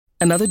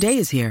Another day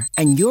is here,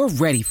 and you're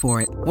ready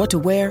for it. What to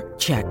wear?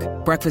 Check.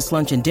 Breakfast,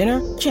 lunch, and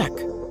dinner? Check.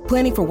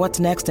 Planning for what's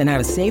next and how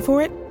to save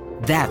for it?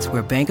 That's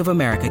where Bank of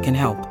America can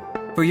help.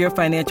 For your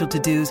financial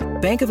to-dos,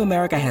 Bank of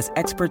America has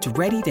experts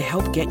ready to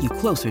help get you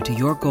closer to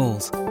your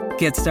goals.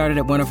 Get started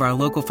at one of our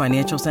local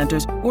financial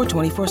centers or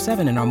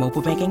 24/7 in our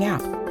mobile banking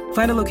app.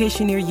 Find a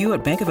location near you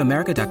at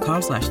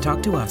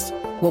bankofamerica.com/talktous.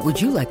 What would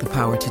you like the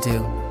power to do?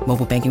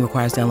 Mobile banking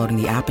requires downloading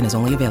the app and is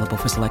only available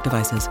for select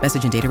devices.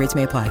 Message and data rates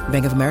may apply.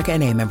 Bank of America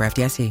N.A., member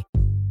FDIC.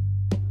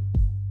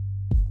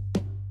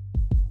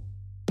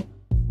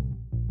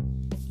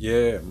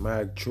 Yeah,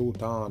 Mag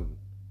Truth on.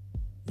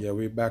 Yeah,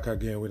 we're back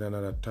again with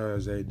another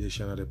Thursday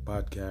edition of the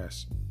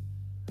podcast.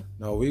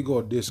 Now we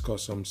go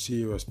discuss some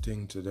serious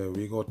thing today.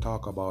 We go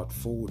talk about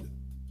food.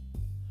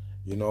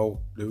 You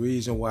know, the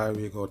reason why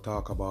we go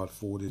talk about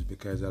food is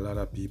because a lot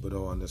of people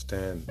don't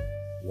understand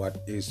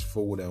what is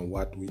food and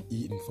what we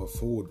eating for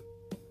food.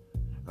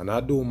 And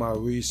I do my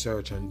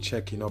research and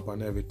checking up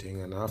on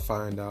everything, and I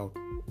find out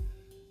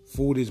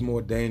food is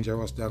more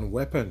dangerous than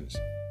weapons.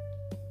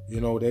 You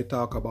know, they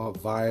talk about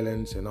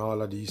violence and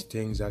all of these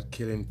things that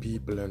killing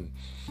people, and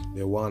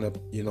they want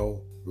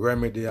to,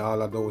 remedy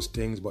all of those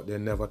things, but they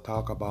never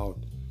talk about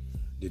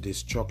the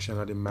destruction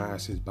of the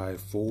masses by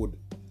food.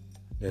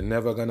 They're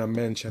never going to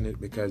mention it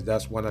because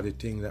that's one of the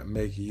things that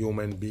make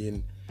human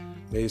being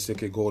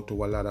basically go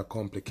to a lot of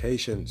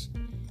complications.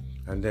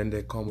 And then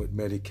they come with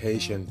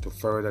medication to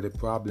further the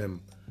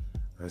problem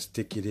and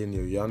stick it in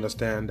you. You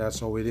understand? That's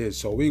how it is.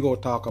 So we go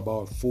talk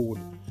about food,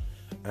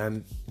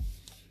 and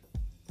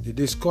the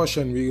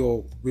discussion we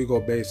go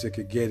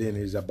basically get in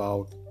is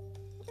about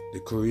the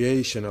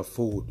creation of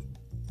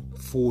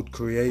food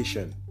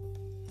creation.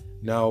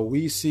 Now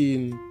we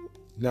seen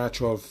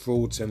natural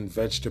fruits and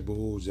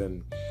vegetables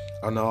and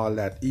all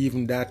that.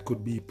 Even that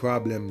could be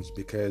problems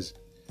because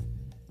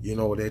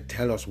they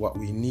tell us what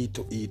we need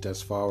to eat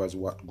as far as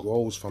what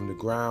grows from the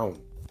ground.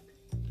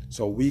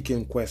 So we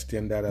can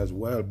question that as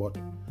well, but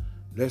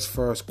let's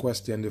first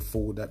question the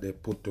food that they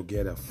put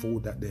together,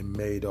 food that they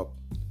made up.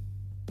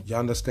 You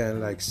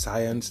understand, like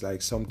science,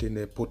 like something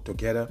they put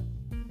together.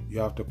 You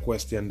have to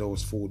question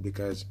those food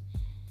because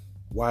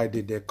why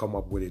did they come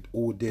up with it?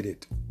 Who did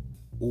it?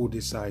 Who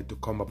decided to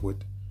come up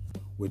with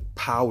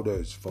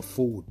powders for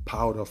food,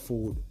 powder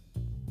food,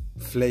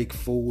 flake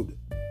food?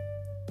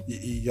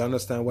 You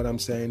understand what I'm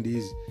saying?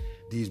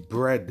 These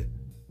bread,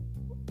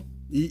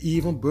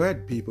 even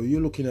bread, people. You're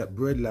looking at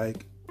bread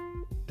like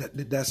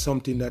that's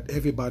something that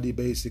everybody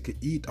basically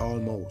eat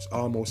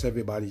almost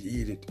everybody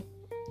eat it.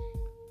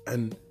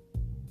 And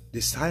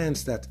the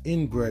science that's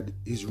in bread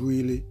is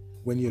really,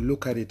 when you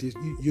look at it,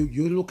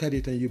 you look at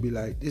it and you be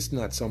like, it's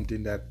not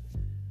something that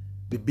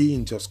the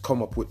being just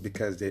come up with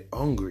because they're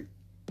hungry.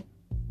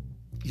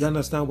 You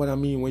understand what I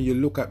mean? When you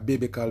look at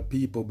biblical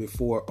people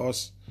before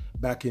us,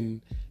 back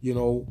in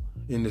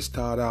the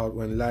start out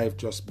when life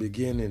just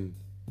beginning,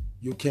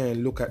 you can't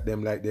look at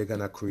them like they're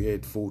gonna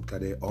create food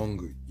because they're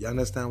hungry. You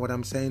understand what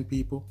I'm saying,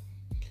 people?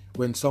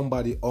 When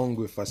somebody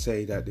hungry for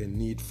say that they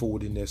need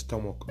food in their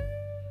stomach,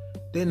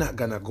 they're not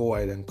gonna go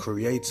ahead and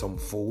create some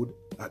food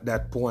at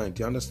that point.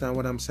 You understand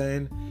what I'm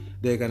saying?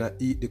 They're gonna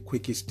eat the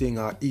quickest thing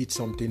or eat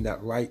something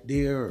that right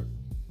there,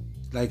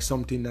 like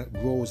something that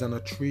grows on a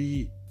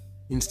tree,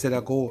 instead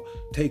of go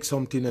take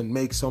something and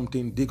make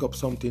something, dig up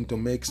something to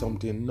make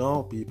something.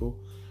 No, people,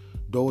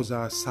 those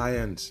are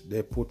science.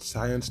 They put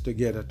science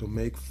together to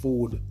make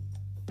food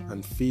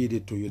and feed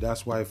it to you.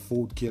 That's why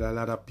food kill a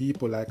lot of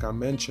people. Like I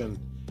mentioned,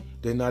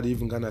 they're not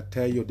even gonna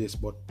tell you this,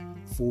 but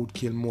food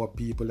kill more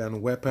people than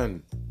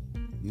weapon.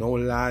 No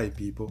lie,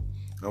 people.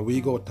 And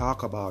we go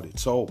talk about it.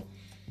 So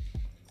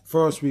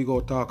first we go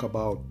talk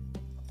about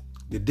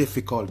the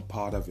difficult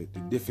part of it. The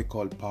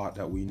difficult part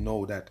that we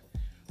know that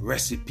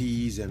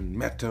recipes and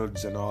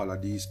methods and all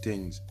of these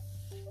things.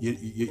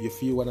 You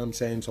feel what I'm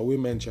saying? So we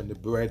mentioned the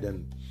bread,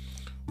 and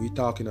we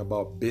talking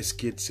about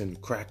biscuits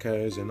and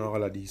crackers and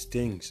all of these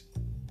things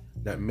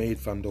that made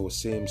from those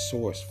same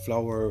source,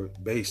 flour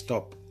based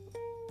up,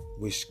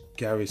 which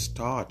carries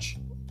starch.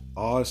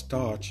 All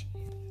starch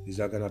is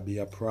gonna be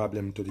a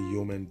problem to the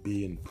human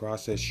being.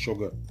 Processed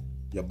sugar,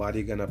 your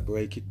body gonna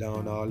break it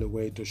down all the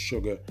way to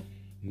sugar.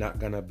 Not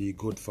gonna be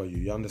good for you.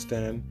 You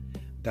understand?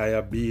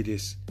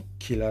 Diabetes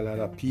kill a lot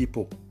of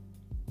people,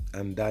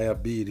 and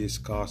diabetes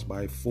caused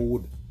by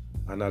food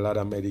and a lot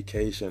of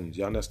medications.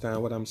 You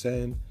understand what I'm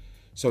saying?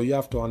 So you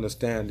have to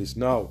understand this.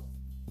 Now,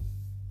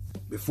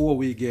 before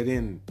we get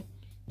in,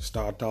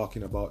 start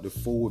talking about the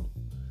food,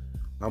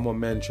 I'm gonna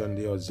mention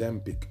the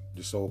Ozempic,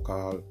 the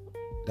so-called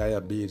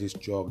diabetes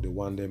drug, the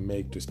one they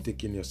make to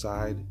stick in your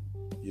side.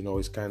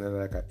 It's kind of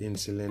like an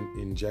insulin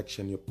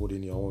injection you put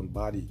in your own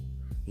body,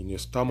 in your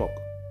stomach.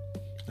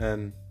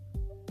 And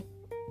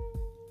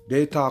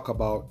they talk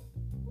about,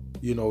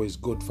 it's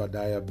good for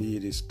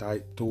diabetes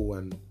type 2,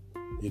 and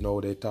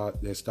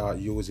they start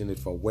using it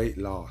for weight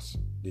loss.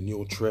 The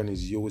new trend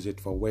is use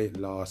it for weight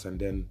loss, and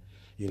then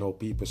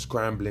people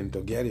scrambling to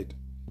get it.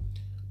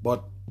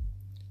 But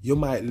you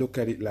might look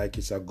at it like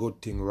it's a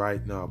good thing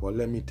right now, but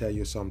let me tell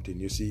you something.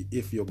 You see,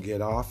 if you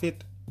get off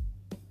it,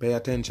 Pay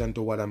attention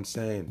to what I'm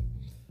saying.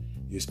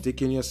 You're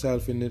sticking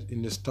yourself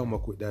in the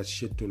stomach with that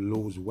shit to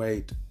lose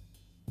weight.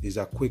 It's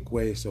a quick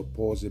way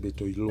supposedly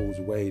to lose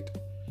weight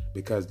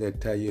because they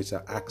tell you it's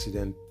an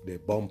accident they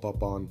bump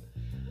up on,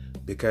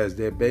 because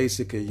they're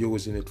basically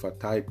using it for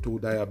type 2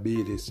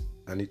 diabetes,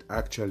 and it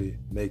actually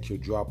makes you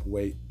drop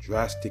weight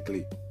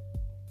drastically.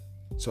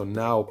 So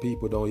now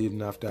people don't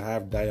even have to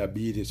have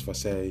diabetes for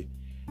say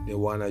they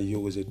want to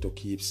use it to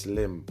keep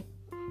slim.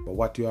 But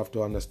what you have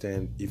to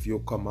understand, if you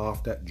come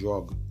off that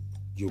drug,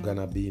 you're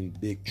gonna be in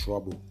big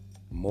trouble.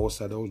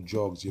 Most of those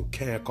drugs, you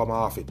can't come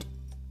off it.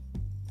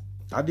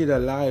 I did a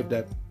live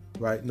that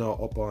right now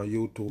up on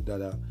YouTube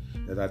that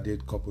I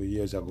did a couple of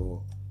years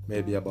ago,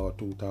 maybe about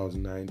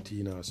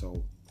 2019 or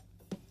so.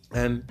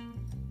 And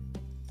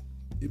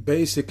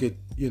basically,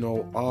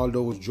 all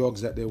those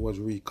drugs that they was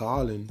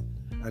recalling,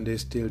 and they're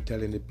still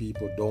telling the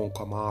people, don't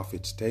come off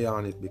it, stay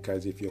on it,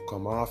 because if you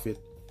come off it,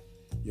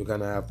 you're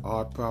gonna have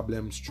heart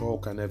problems,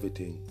 stroke, and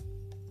everything.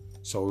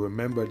 So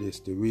remember this.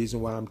 The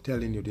reason why I'm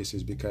telling you this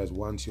is because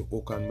once you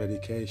hook on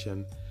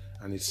medication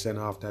and it sends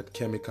off that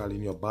chemical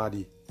in your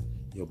body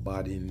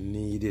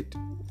need it.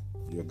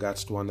 You got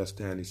to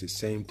understand it's the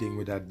same thing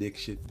with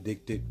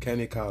addicted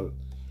chemical.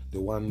 The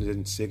ones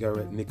in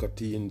cigarette,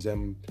 nicotine,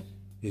 them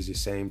is the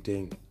same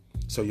thing.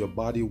 So your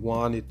body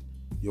want it,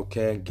 you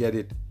can't get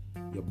it,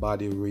 your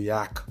body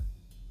react.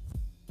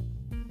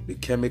 The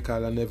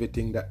chemical and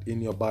everything that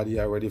in your body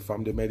already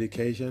from the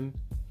medication,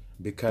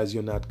 because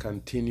you're not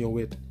continue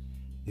it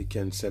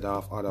can set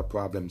off other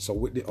problems. So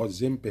with the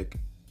Ozempic,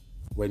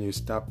 when you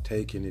stop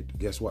taking it,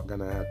 guess what's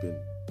gonna happen?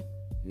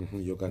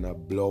 You're gonna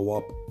blow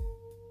up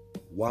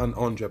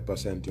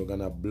 100%. You're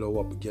gonna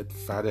blow up, get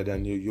fatter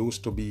than you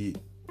used to be.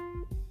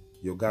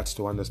 You got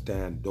to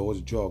understand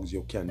those drugs,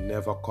 you can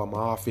never come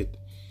off it.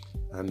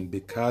 And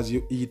because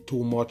you eat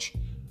too much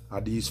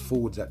of these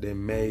foods that they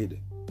made,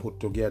 put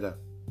together,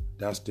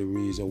 that's the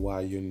reason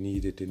why you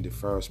need it in the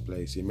first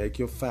place. It make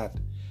you fat.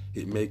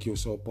 It make you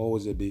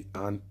supposedly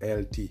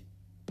unhealthy.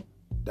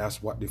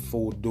 That's what the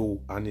food do,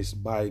 and it's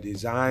by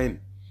design.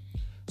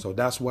 So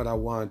that's what I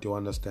want to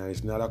understand.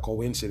 It's not a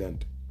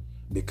coincidence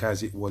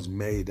because it was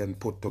made and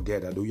put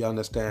together. Do you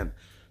understand?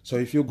 So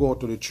if you go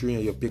to the tree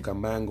and you pick a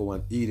mango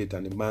and eat it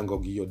and the mango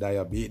give you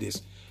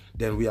diabetes,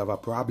 then we have a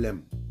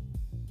problem.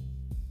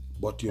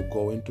 But you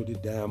go into the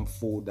damn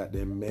food that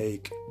they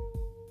make.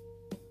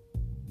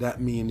 That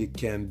means it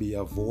can be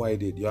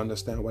avoided. You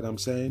understand what I'm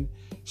saying?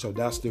 So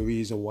that's the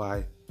reason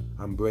why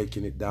I'm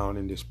breaking it down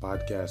in this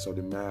podcast so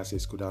the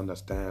masses could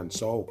understand.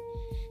 So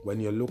when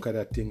you look at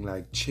a thing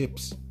like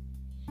chips,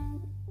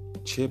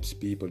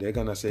 people, they're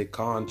going to say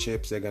corn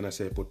chips, they're going to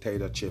say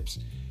potato chips.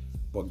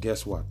 But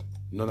guess what?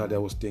 None of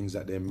those things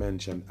that they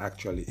mentioned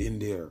actually in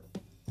there.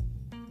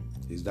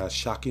 Is that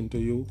shocking to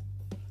you?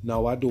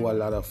 Now I do a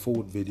lot of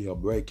food video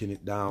breaking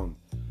it down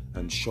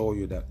and show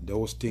you that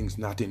those things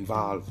not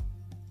involved.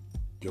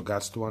 You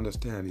got to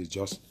understand it's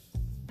just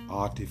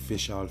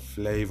artificial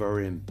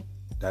flavoring.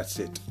 That's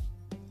it.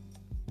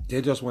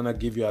 They just want to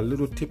give you a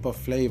little tip of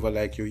flavor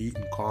like you're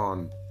eating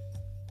corn.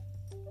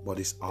 But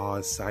it's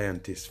all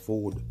scientist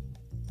food.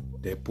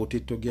 They put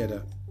it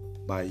together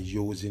by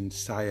using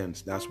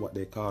science. That's what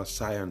they call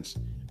science.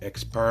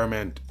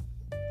 Experiment.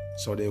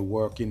 So they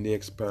work in the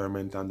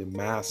experiment on the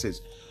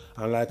masses.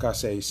 And like I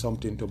say,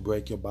 something to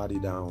break your body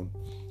down.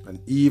 And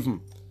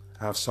even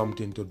have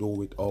something to do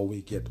with how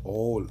we get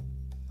old.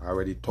 I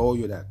already told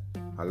you that.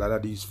 A lot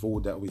of these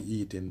food that we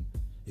eating,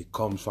 it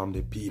comes from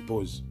the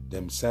peoples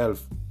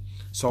themselves.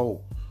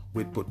 So,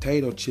 with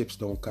potato chips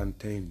don't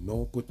contain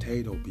no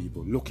potato,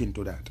 people. Look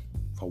into that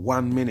for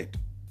 1 minute.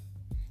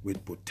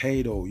 With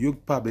potato, you're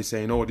probably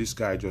saying, oh, this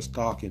guy just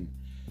talking.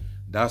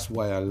 That's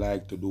why I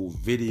like to do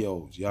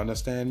videos. You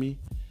understand me?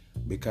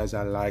 Because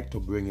I like to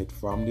bring it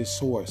from the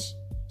source.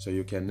 So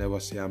you can never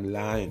say I'm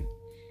lying.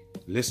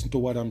 Listen to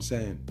what I'm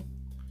saying.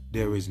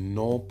 There is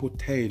no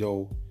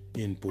potato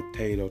in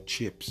potato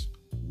chips.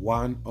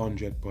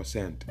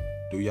 100%.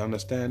 Do you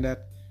understand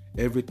that?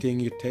 Everything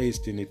you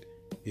taste in it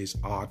is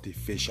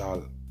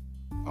artificial.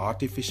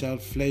 Artificial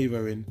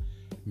flavoring,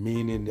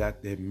 meaning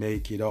that they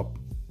make it up.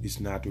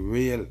 It's not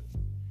real.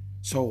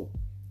 So,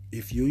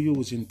 if you're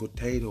using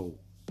potato,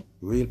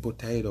 real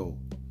potato,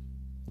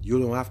 you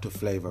don't have to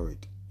flavor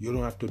it. You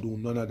don't have to do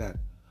none of that.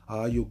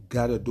 All you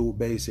gotta do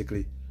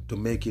basically to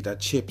make it a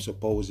chip,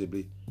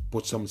 supposedly,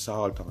 put some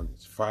salt on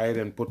it. Fry it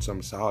and put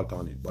some salt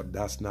on it. But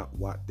that's not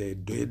what they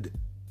did.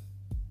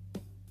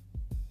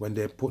 When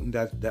they're putting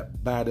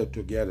that batter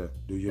together,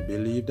 do you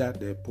believe that?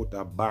 They put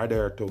a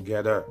batter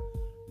together,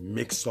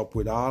 mixed up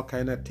with all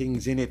kind of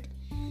things in it.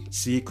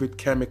 Secret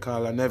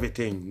chemical and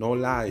everything, no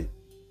lie.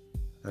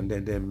 And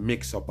then they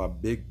mix up a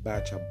big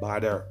batch of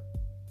batter.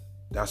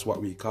 That's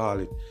what we call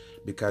it.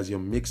 Because you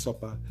mix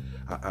up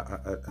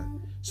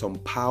some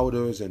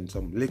powders and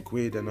some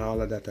liquid and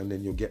all of that, and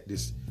then you get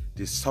this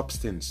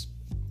substance.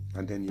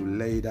 And then you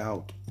lay it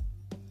out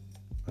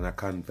on a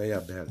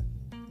conveyor belt.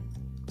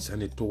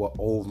 Send it to an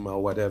oven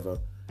or whatever,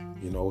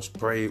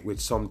 spray it with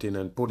something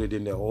and put it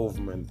in the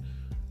oven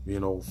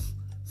and,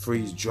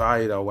 freeze dry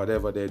it or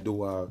whatever they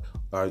do, or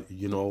or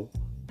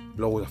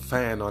blow a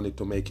fan on it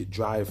to make it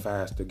dry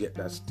fast to get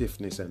that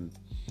stiffness, and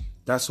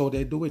that's how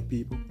they do it,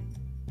 people.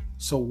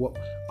 So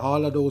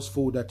all of those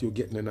food that you're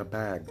getting in a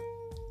bag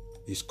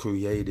is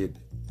created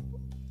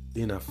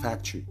in a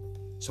factory.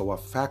 So a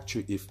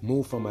factory, if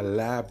moved from a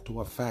lab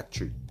to a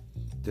factory,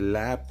 the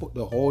lab put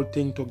the whole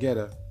thing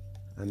together,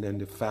 and then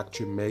the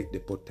factory make the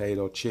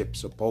potato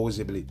chips,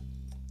 supposedly.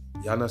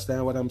 You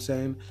understand what I'm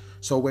saying?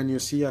 So when you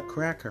see a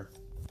cracker,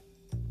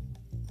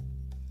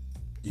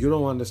 you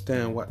don't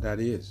understand what that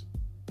is.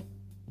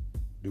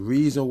 The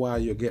reason why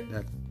you get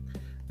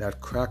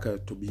that cracker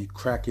to be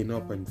cracking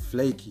up and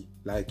flaky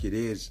like it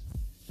is,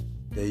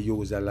 they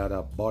use a lot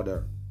of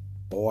butter,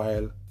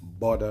 oil,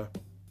 butter,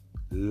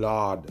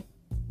 lard.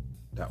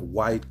 That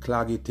white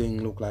claggy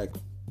thing look like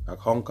a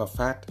hunk of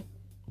fat.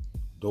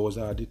 Those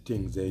are the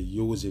things they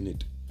use in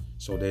it.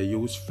 So they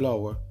use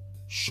flour,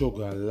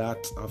 sugar,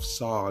 lots of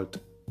salt,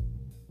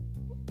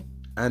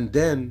 and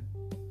then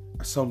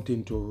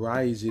something to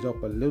rise it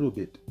up a little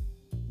bit,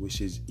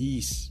 which is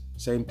yeast.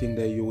 Same thing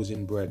they use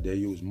in bread. They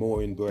use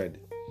more in bread.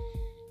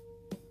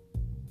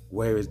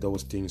 Where is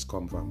those things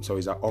come from? So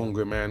is a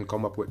hungry man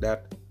come up with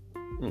that?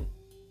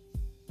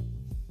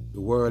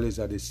 The world is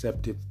a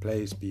deceptive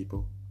place,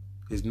 people.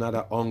 It's not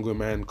a hungry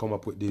man come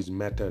up with this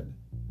method.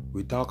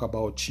 We talk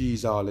about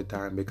cheese all the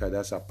time because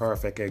that's a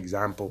perfect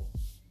example.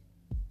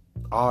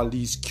 All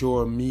these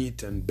cured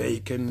meat and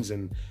bacons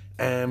and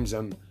hams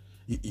and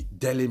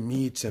deli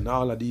meats and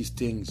all of these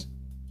things.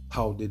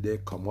 How did they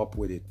come up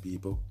with it,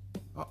 people?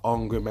 A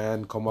hungry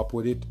man come up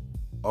with it?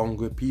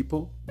 Hungry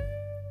people?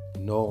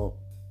 No.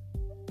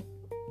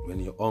 When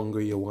you're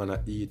hungry, you want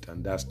to eat,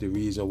 and that's the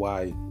reason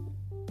why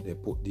they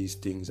put these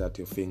things at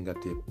your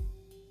fingertip.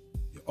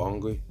 You're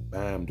hungry?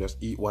 Bam, just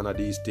eat one of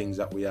these things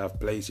that we have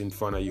placed in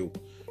front of you.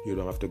 You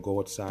don't have to go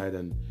outside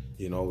and,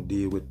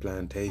 deal with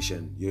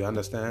plantation. You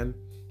understand?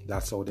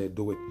 That's how they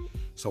do it.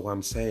 So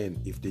I'm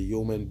saying, if the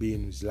human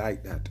being is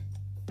like that,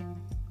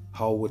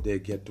 how would they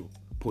get to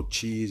put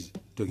cheese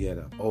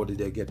together? How did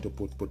they get to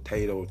put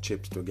potato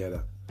chips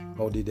together?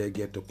 How did they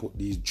get to put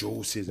these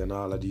juices and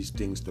all of these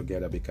things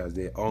together? Because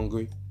they're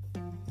hungry?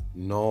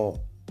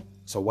 No.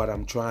 So what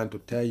I'm trying to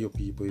tell you,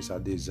 people, is a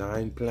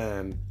design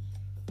plan,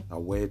 a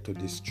way to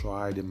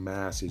destroy the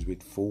masses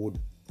with food.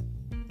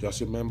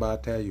 Just remember, I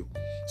tell you.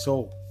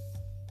 So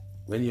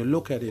when you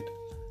look at it,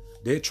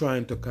 they're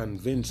trying to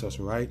convince us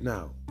right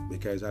now,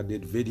 because I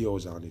did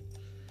videos on it.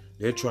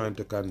 They're trying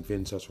to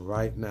convince us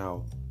right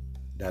now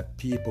that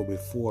people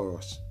before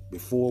us,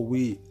 before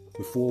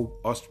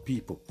us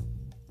people,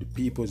 the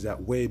peoples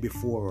that way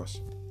before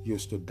us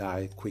used to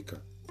die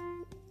quicker.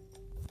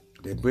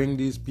 They bring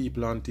these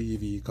people on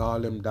TV, call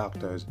them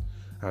doctors,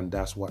 and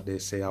that's what they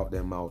say out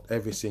their mouth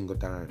every single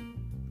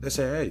time. They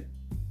say, hey,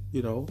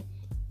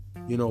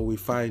 we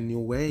find new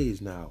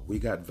ways now. We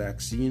got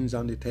vaccines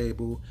on the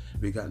table.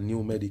 We got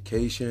new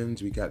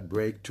medications. We got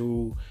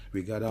breakthrough.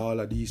 We got all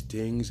of these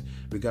things.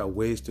 We got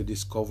ways to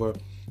discover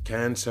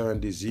cancer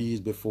and disease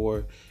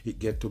before it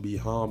get to be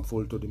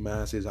harmful to the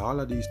masses. All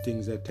of these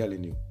things they're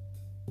telling you.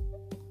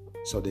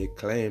 So they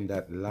claim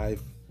that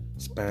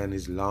lifespan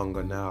is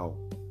longer now.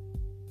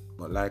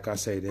 But like I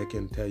say, they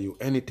can tell you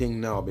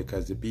anything now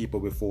because the people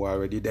before are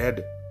already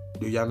dead.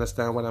 Do you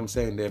understand what I'm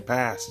saying? They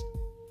passed.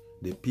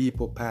 The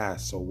people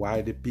pass. So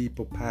why the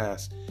people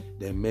pass?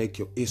 They make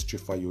your history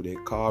for you. They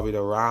carve it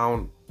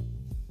around.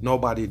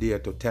 Nobody there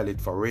to tell it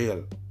for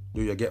real.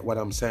 Do you get what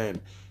I'm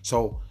saying?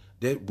 So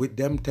with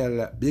them tell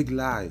that big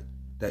lie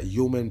that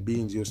human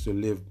beings used to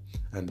live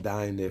and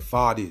die in their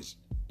 40s.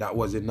 That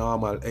was the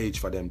normal age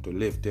for them to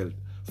live till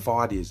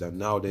 40s. And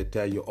now they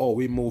tell you,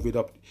 we move it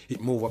up.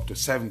 It move up to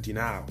 70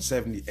 now,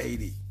 70,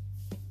 80.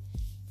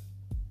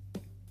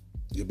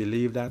 You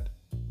believe that?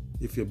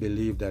 If you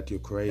believe that, you're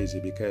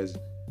crazy, because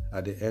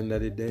at the end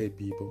of the day,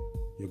 people,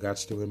 you got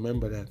to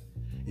remember that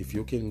if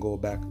you can go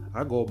back,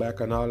 I go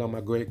back on all of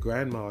my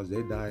great-grandmas,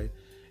 they died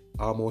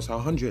almost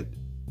 100.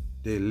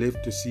 They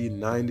lived to see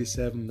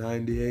 97,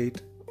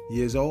 98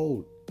 years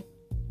old.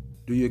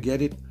 Do you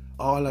get it?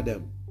 All of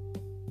them.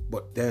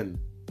 But then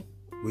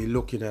we're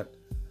looking at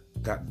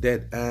got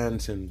dead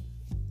aunts and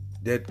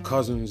dead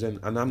cousins, and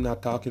I'm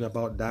not talking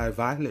about die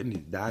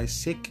violently, die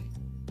sick.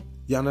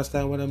 You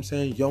understand what I'm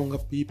saying? Younger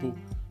people,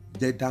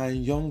 they're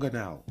dying younger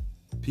now.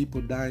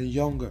 People dying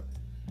younger.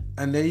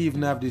 And they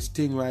even have this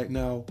thing right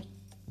now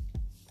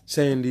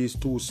saying these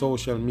two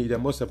social media,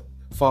 most of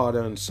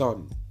father and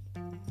son,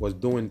 was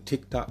doing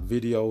TikTok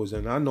videos,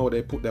 and I know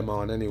they put them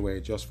on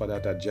anyway just for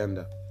that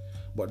agenda.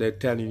 But they're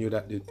telling you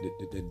that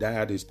the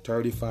dad is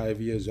 35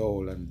 years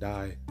old and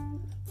died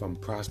from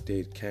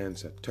prostate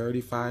cancer.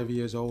 35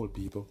 years old,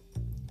 people.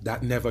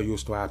 That never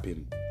used to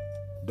happen.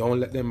 Don't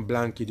let them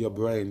blanket your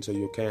brain so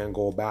you can't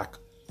go back.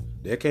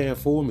 They can't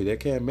fool me. They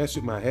can't mess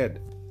with my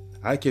head.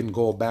 I can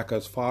go back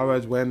as far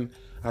as when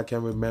I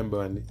can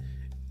remember, and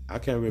I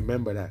can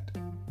remember that.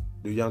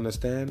 Do you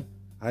understand?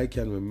 I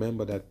can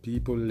remember that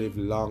people live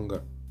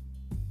longer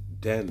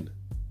then,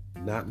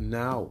 not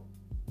now.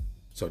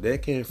 So they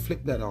can't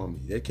flip that on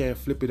me. They can't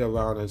flip it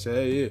around and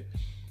say, hey,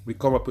 We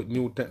come up with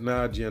new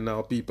technology and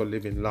now people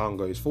living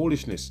longer. It's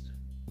foolishness.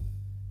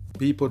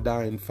 People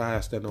dying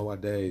faster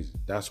nowadays.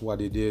 That's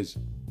what it is.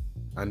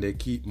 And they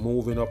keep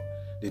moving up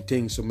the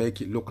things to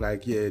make it look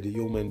like, yeah, the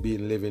human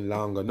being living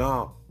longer.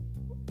 No.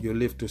 You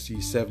live to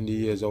see 70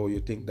 years old. You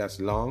think that's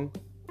long?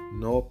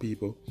 No,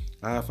 people.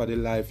 Half of the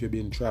life you've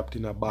been trapped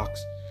in a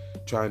box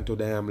trying to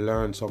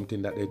learn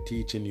something that they're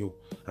teaching you.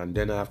 And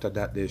then after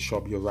that, they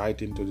shove you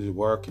right into the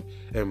work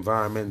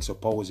environment,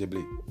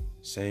 supposedly.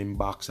 Same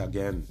box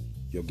again.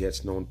 You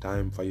get no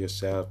time for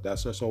yourself.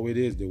 That's just how it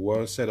is. The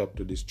world's set up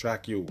to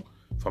distract you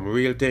from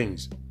real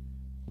things.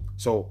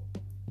 So,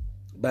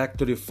 back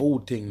to the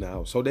food thing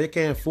now. So they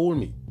can't fool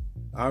me.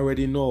 I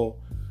already know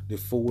the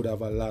food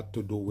have a lot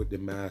to do with the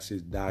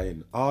masses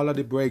dying. All of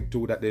the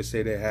breakthrough that they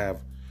say they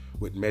have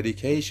with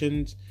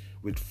medications,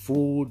 with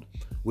food,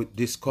 with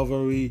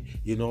discovery,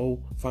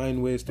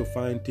 find ways to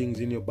find things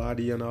in your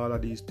body and all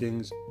of these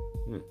things.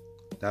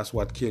 That's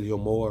what kill you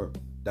more.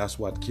 That's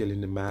what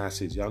killing the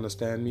masses. You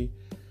understand me?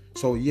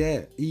 So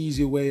yeah,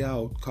 easy way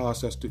out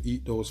cause us to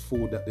eat those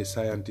food that the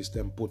scientists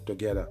then put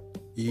together.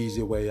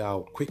 Easy way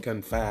out, quick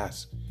and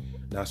fast.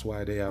 That's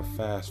why they have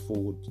fast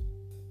food.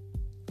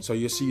 So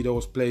you see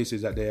those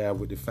places that they have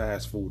with the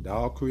fast food. They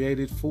all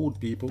created food,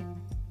 people.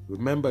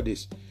 Remember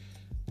this.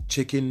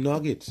 Chicken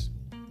nuggets.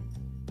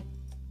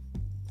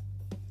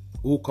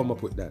 Who come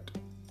up with that?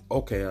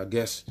 Okay, I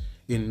guess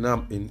in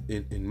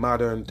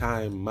modern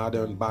time,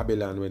 modern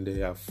Babylon, when they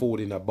have food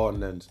in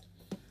abundance,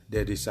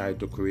 they decide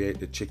to create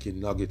the chicken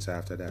nuggets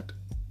after that.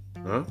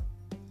 Huh?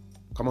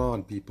 Come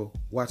on, people.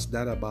 What's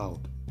that about?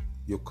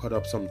 You cut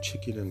up some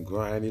chicken and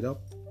grind it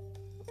up?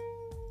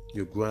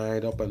 You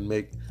grind up and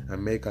make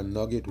a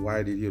nugget.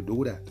 Why did you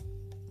do that?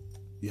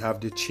 You have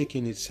the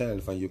chicken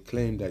itself and you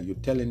claim that you're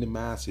telling the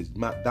masses.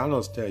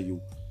 McDonald's tell you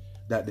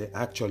that they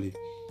actually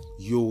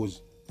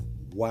use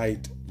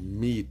white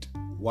meat,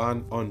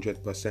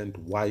 100%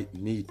 white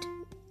meat.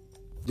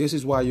 This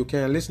is why you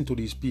can't listen to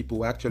these people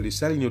who are actually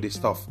selling you this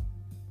stuff.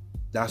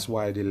 That's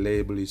why the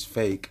label is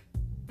fake.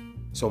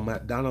 So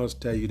McDonald's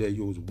tell you they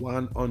use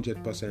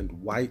 100%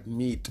 white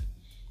meat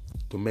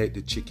to make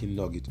the chicken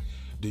nugget.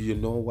 Do you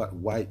know what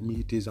white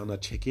meat is on a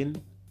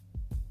chicken?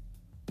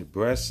 The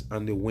breast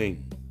and the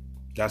wing.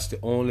 That's the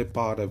only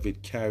part of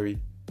it carry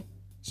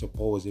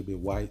supposedly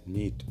white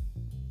meat.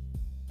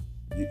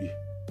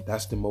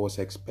 That's the most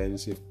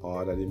expensive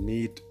part of the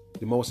meat,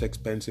 the most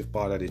expensive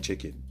part of the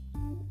chicken.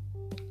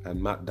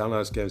 And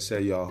McDonald's can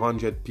sell you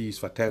 100 pieces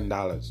for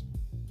 $10.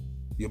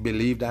 You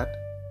believe that?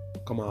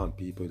 Come on,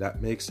 people.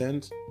 That makes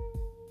sense?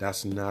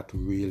 That's not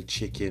real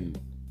chicken.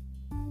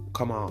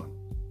 Come on.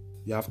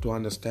 You have to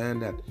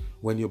understand that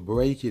when you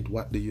break it,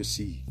 what do you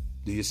see?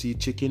 Do you see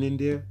chicken in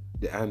there?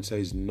 The answer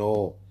is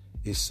no.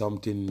 It's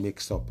something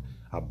mixed up.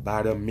 A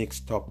batter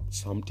mixed up.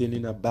 Something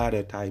in a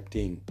batter type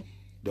thing.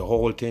 The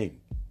whole thing.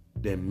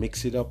 They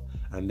mix it up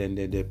and then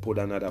they put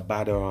another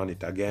batter on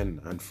it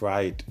again and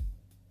fry it.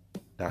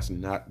 That's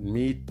not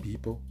meat,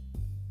 people.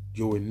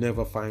 You will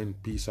never find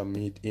a piece of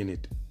meat in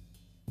it.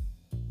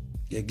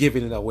 You're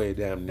giving it away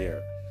damn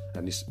near.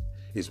 And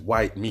it's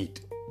white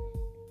meat.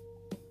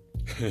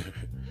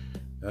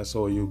 That's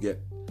all you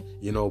get.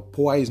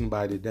 Poisoned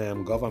by the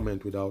damn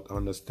government without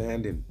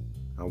understanding.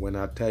 And when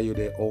I tell you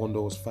they own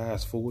those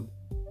fast food,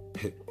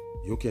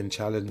 you can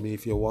challenge me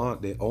if you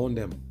want. They own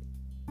them.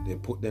 They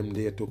put them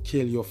there to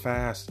kill you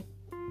fast.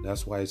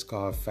 That's why it's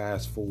called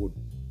fast food.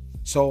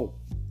 So,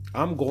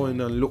 I'm going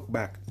and look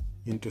back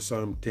into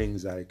some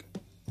things like,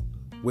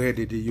 where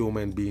did the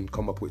human being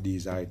come up with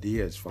these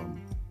ideas from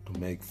to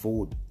make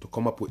food? To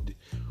come up with...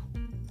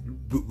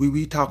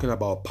 We talking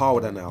about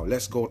powder now.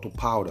 Let's go to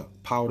powder.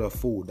 Powder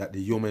food that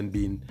the human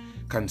being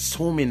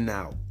consuming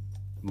now.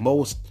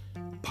 Most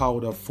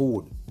powder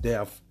food,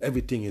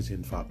 everything is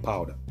in for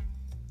powder.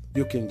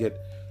 You can get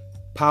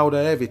powder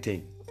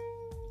everything.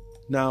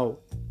 Now,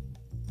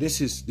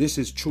 this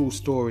is true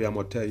story I'm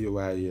gonna tell you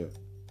right here.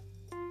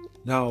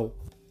 Now,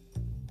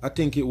 I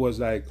think it was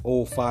like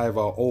 05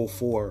 or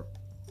 04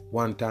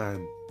 one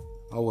time.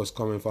 I was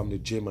coming from the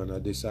gym and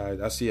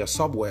I see a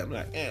Subway. I'm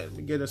like, let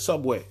me get a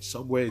Subway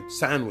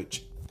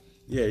sandwich.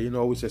 Yeah,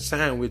 it's a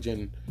sandwich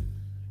and,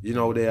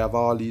 they have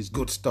all these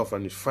good stuff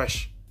and it's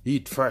fresh.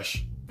 Eat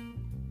fresh.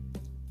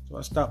 So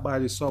I stopped by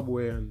the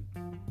Subway and,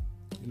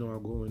 I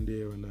go in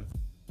there and I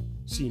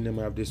seen them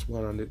have this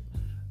one on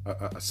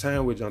a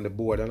sandwich on the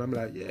board and I'm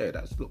like, yeah,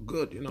 that's look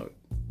good,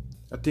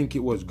 I think it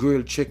was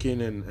grilled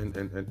chicken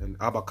and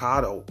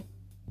avocado.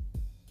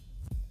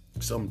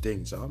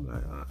 Something. So I'm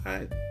like, all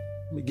right.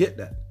 Let me get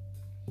that.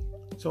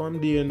 So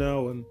I'm there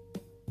now and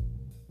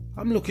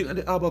I'm looking at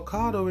the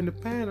avocado in the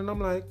pan and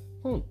I'm like,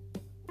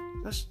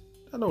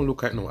 that don't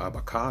look like no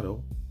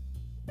avocado.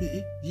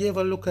 You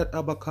ever look at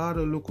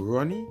avocado look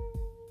runny?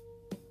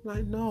 I'm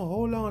like, no,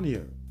 hold on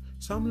here.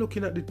 So I'm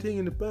looking at the thing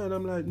in the pan.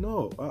 I'm like,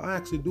 no. I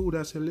asked the dude,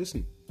 I said,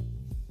 listen,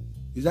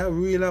 is that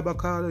real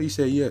avocado? He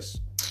said, yes.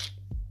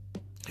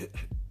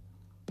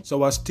 So I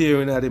was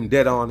staring at him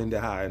dead on in the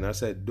eye and I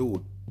said,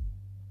 dude,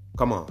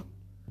 come on.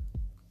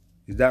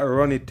 Is that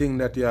runny thing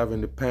that you have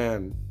in the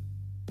pan,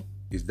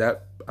 is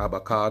that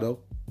avocado?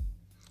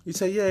 He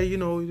said, yeah,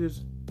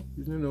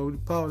 the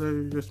powder,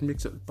 you just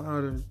mix up the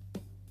powder.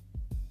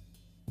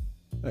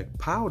 Like,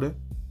 powder?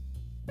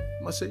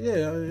 I said,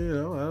 yeah, I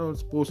don't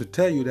supposed to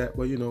tell you that,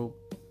 but,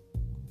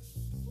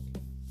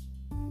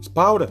 it's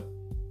powder.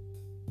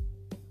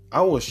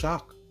 I was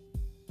shocked.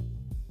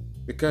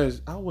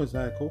 Because I was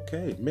like,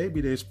 okay,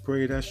 maybe they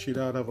spray that shit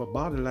out of a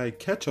bottle like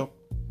ketchup.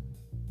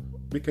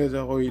 Because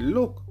of how it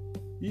looked.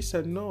 He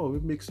said, no, we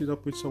mix it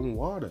up with some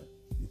water.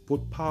 You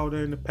put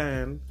powder in the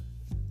pan,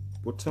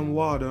 put some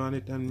water on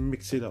it and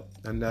mix it up.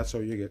 And that's how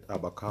you get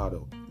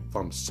avocado.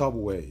 From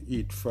Subway,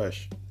 eat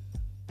fresh.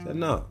 I said,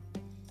 no,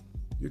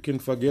 you can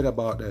forget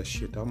about that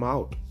shit. I'm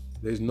out.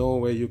 There's no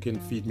way you can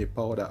feed me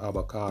powder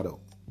avocado.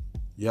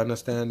 You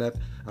understand that?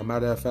 As a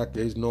matter of fact,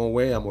 there's no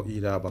way I'm going to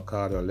eat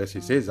avocado unless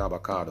it says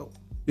avocado.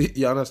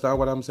 You understand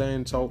what I'm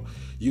saying? So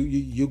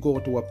you go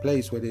to a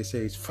place where they say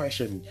it's fresh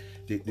and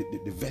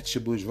the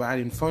vegetables right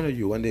in front of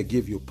you and they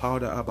give you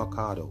powder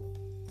avocado.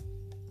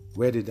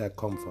 Where did that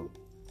come from?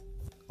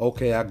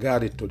 Okay, I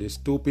got it. To the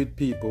stupid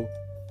people,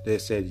 they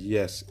said,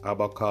 yes,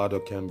 avocado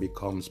can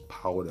become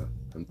powder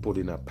and put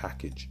in a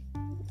package.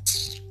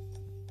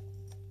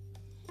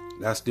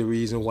 That's the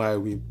reason why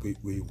we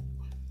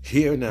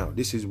here now.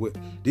 This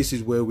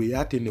is where we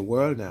at in the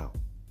world now,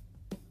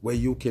 where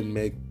you can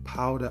make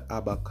powder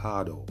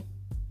avocado.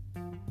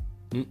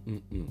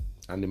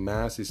 And the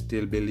masses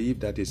still believe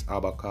that it's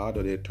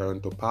avocado they turn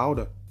to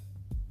powder.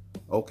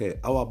 Okay,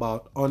 how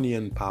about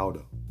onion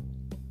powder?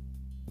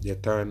 They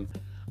turn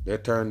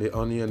the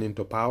onion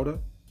into powder,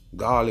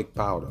 garlic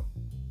powder,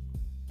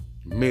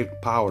 milk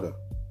powder,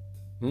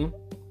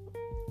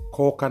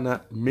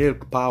 coconut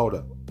milk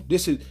powder.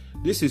 This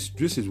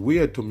is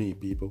weird to me,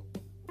 people.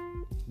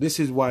 This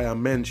is why I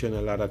mention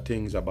a lot of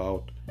things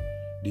about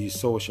these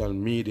social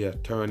media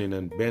turning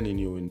and bending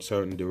you in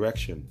certain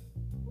direction.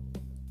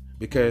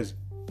 Because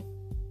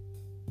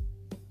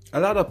a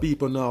lot of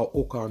people now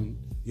hook on,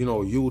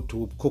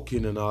 YouTube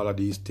cooking and all of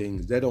these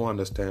things. They don't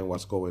understand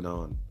what's going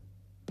on.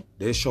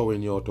 They're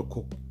showing you how to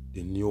cook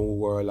the new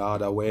world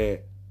order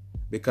way.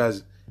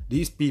 Because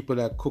these people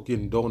that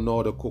cooking don't know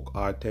how to cook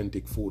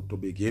authentic food to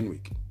begin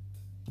with.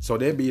 So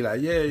they be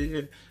like,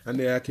 yeah, and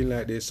they're acting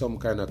like they're some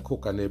kind of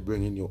cook and they're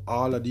bringing you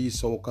all of these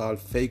so-called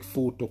fake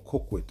food to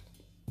cook with.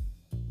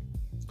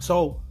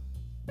 So,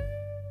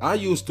 I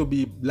used to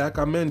be, like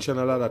I mentioned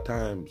a lot of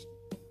times,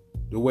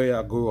 the way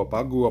I grew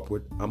up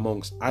with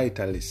amongst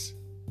Italians.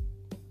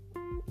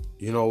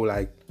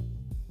 Like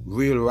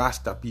real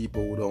Rasta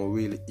people who don't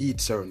really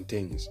eat certain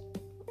things.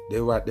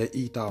 They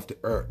eat off the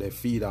earth, they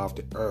feed off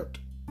the earth.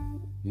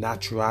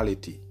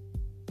 Naturality.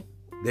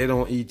 They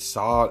don't eat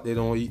salt, they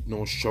don't eat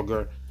no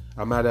sugar.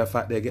 As a matter of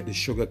fact, they get the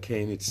sugar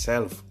cane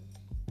itself.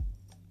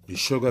 The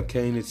sugar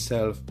cane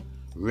itself,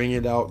 wring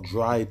it out,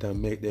 dry it, and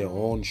make their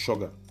own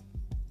sugar.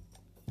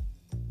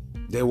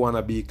 They want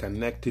to be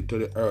connected to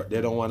the earth.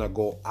 They don't want to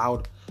go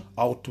out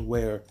to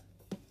where,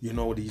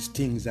 these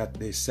things that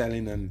they're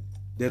selling, and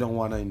they don't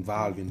want to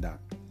involve in that.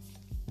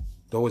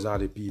 Those are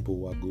the people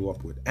who I grew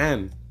up with.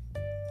 And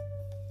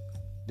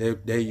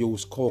they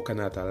use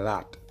coconut a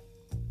lot.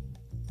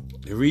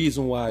 The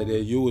reason why they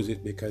use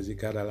it, because it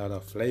got a lot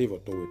of flavor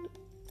to it.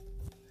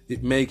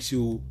 It makes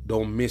you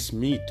don't miss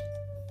meat,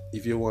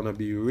 if you want to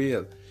be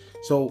real.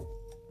 So,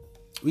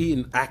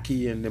 eating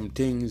ackee and them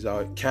things,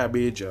 or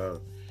cabbage, or,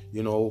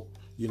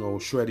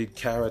 shredded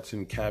carrots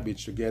and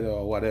cabbage together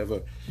or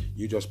whatever,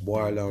 you just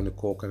boil down the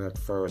coconut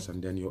first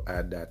and then you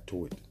add that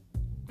to it.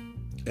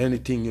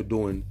 Anything you're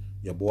doing,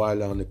 you boil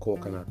down the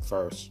coconut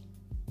first.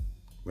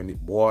 When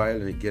it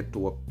boils and it get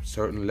to a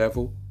certain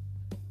level,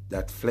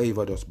 that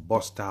flavor just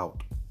bust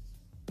out.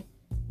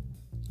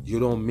 You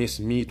don't miss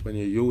meat when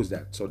you use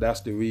that. So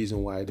that's the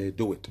reason why they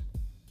do it.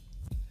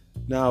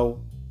 Now,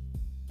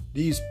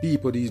 these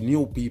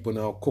new people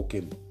now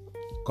cooking,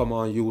 come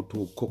on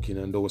YouTube cooking,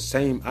 and those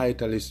same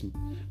Italian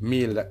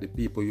meal that the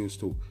people we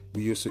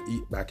used to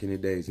eat back in the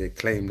days, they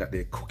claim that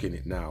they're cooking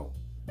it now.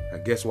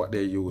 And guess what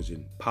they're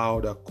using?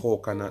 Powder,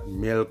 coconut,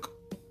 milk.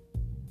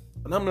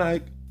 And I'm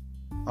like,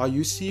 are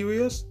you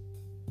serious?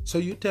 So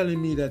you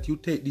telling me that you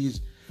take these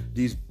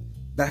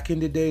back in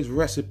the days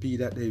recipe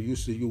that they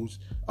used to use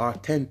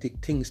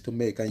authentic things to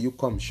make, and you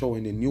come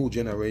showing the new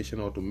generation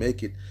how to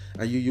make it,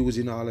 and you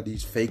using all of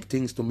these fake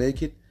things to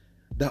make it?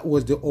 That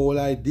was the whole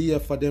idea,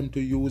 for them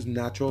to use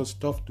natural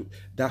stuff.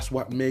 That's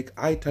what make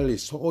Italy.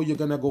 So you're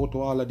going to go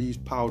to all of these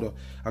powder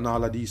and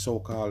all of these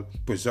so-called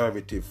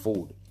preservative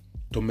food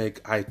to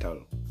make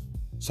Ital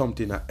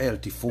something a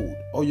healthy food.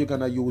 Or you're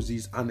going to use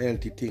these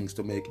unhealthy things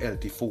to make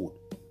healthy food.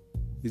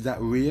 Is that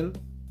real?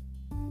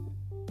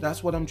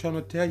 That's what I'm trying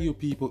to tell you,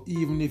 people.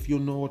 Even if you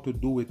know how to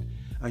do it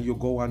and you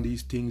go on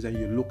these things and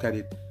you look at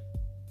it,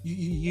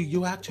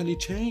 you actually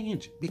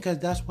change, because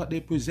that's what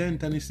they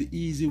present and it's the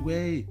easy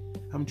way.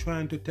 I'm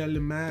trying to tell the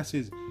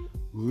masses,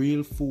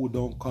 real food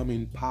don't come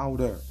in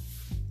powder.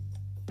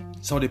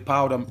 So the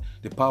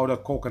powder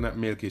coconut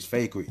milk is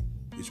fakery.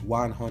 It's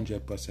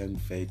 100%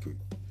 fakery.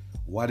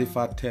 What if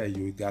I tell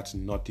you it got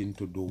nothing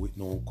to do with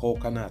no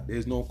coconut?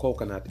 There's no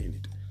coconut in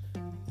it.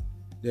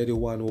 They're the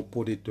one who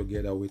put it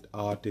together with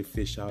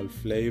artificial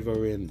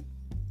flavoring.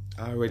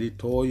 I already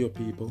told you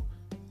people,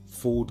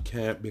 food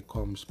can't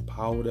become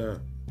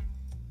powder.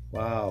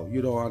 Wow,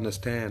 you don't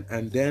understand.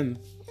 And then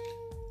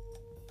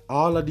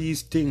all of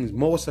these things,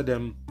 most of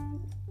them,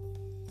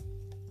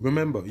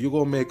 remember, you're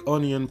going to make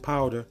onion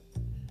powder,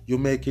 you're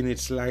making it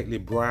slightly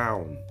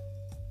brown.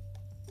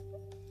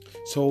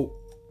 So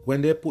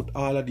when they put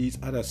all of these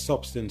other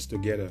substances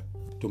together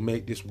to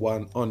make this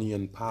one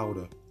onion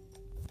powder,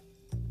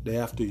 they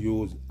have to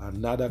use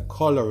another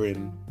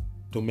coloring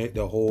to make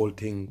the whole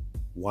thing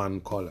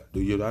one color.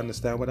 Do you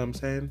understand what I'm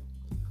saying?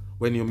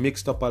 When you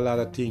mixed up a lot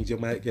of things, you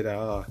might get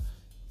a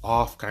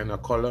off kind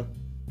of color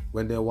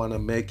when they want to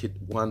make it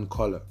one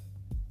color,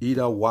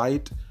 either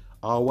white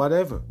or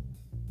whatever.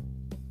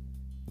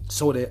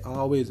 So they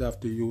always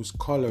have to use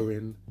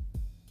coloring,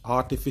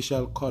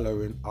 artificial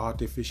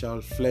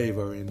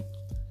flavoring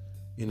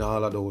in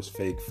all of those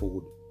fake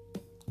food.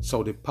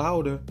 So the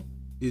powder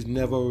is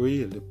never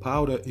real. The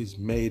powder is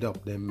made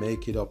up. They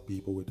make it up,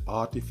 people, with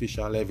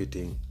artificial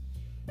everything.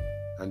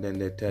 And then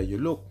they tell you,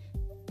 look,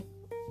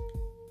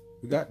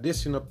 we got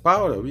this in a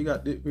powder. We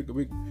got this,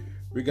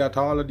 we got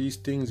all of these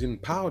things in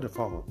powder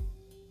form.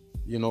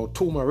 You know,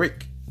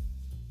 turmeric.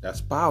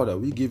 That's powder.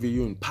 We give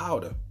you in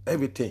powder.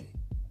 Everything.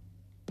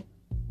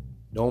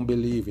 Don't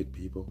believe it,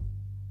 people.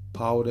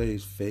 Powder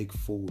is fake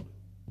food.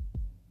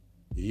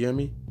 You hear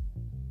me?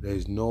 There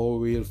is no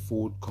real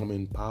food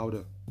coming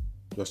powder.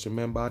 Just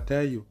remember I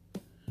tell you.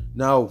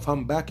 Now,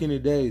 from back in the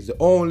days, the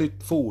only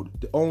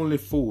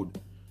food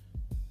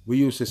we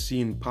used to see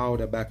in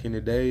powder back in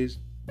the days,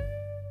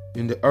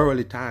 in the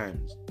early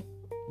times,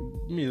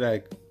 I mean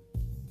like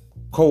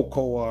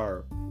cocoa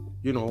or,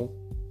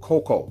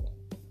 cocoa.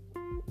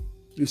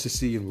 Used to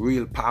see in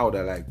real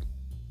powder like.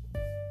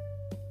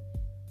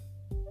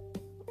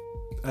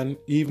 And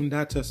even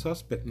that's a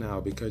suspect now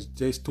because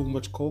there's too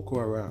much cocoa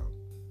around.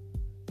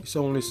 It's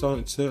only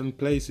certain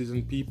places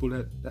and people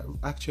that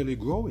actually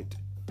grow it.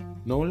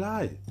 No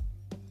lie.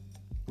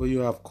 But you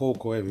have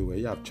cocoa everywhere.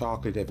 You have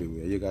chocolate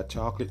everywhere. You got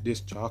chocolate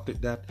this,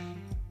 chocolate that.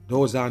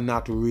 Those are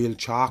not real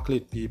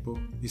chocolate, people.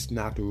 It's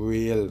not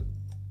real.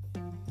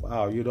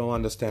 Wow, you don't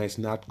understand. It's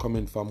not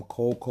coming from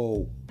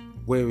cocoa.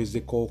 Where is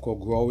the cocoa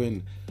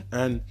growing?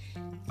 And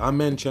I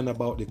mentioned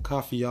about the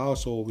coffee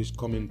also, which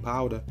come in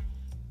powder.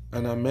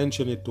 And I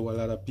mentioned it to a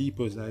lot of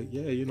people. It's like,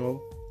 yeah,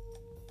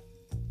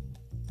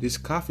 this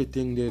coffee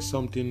thing, there's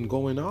something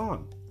going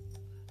on.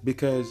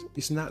 Because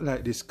it's not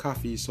like this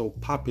coffee is so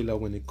popular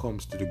when it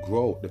comes to the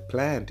growth, the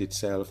plant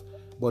itself,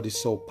 but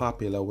it's so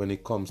popular when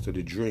it comes to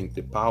the drink,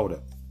 the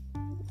powder.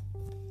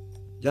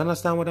 You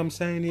understand what I'm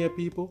saying here,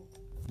 people?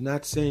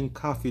 Not saying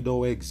coffee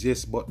don't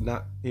exist, but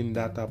not in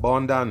that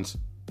abundance.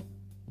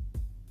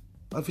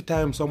 Every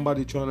time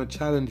somebody trying to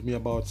challenge me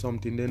about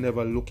something, they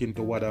never look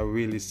into what I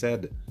really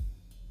said.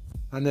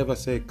 I never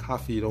say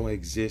coffee don't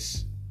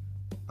exist.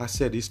 I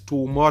said it's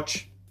too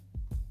much.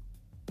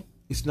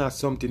 It's not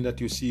something that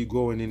you see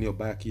growing in your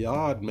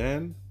backyard,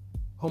 man.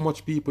 How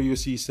much people you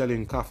see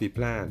selling coffee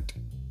plant?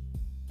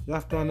 You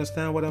have to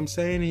understand what I'm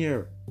saying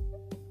here.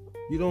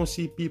 You don't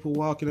see people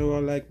walking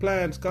around like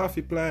plants,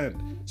 coffee plant.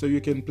 So you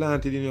can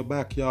plant it in your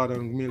backyard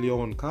and mill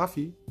your own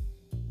coffee.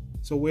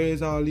 So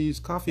where's all these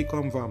coffee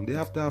come from? They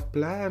have to have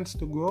plants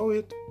to grow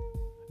it.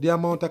 The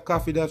amount of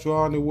coffee that's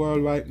around the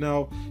world right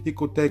now, it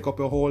could take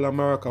up a whole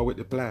America with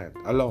the plant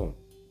alone.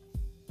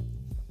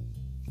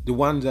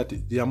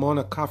 The amount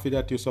of coffee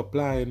that you're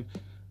supplying,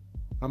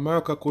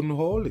 America couldn't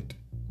hold it.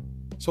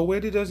 So where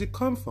does it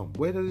come from?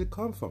 Where does it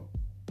come from?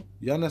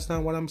 You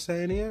understand what I'm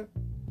saying here?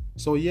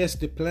 So yes,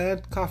 the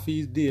plant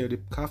coffee is there. The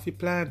coffee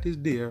plant is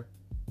there.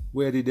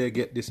 Where did they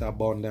get this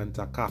abundance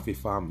of coffee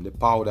from? The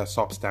powder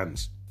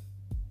substance.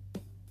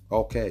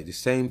 Okay, the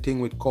same thing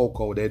with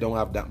cocoa. They don't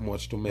have that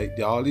much to make.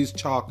 All these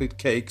chocolate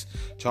cakes,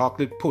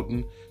 chocolate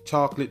pudding,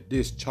 chocolate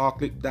this,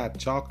 chocolate that,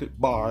 chocolate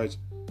bars.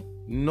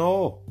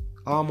 No.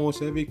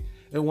 Almost every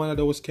one of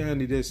those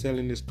candy they sell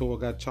in the store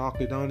got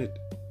chocolate on it.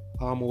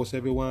 Almost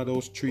every one of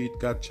those treats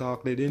got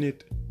chocolate in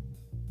it.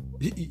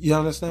 You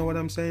understand what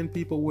I'm saying,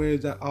 people? Where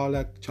is that all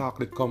that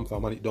chocolate come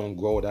from? And it don't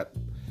grow that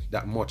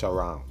much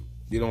around.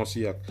 You don't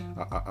see a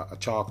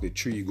chocolate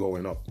tree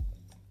growing up.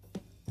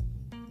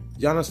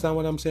 You understand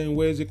what I'm saying?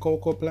 Where's the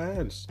cocoa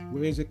plants?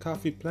 Where's the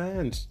coffee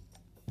plants?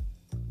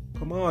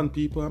 Come on,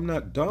 people. I'm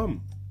not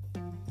dumb.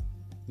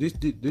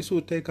 This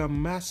will take a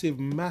massive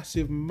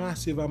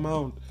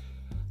amount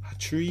of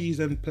trees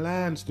and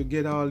plants to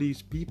get all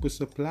these people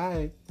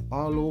supply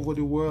all over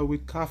the world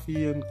with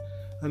coffee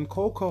and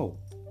cocoa.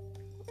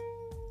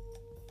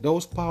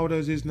 Those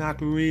powders is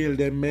not real.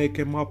 They make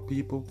them up,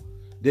 people.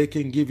 They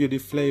can give you the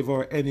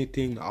flavor of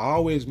anything. I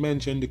always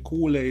mention the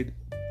Kool-Aid.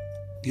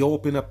 You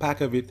open a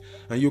pack of it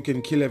and you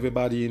can kill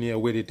everybody in here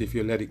with it if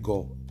you let it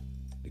go.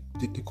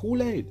 The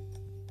Kool-Aid.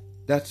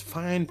 That's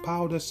fine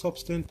powder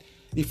substance.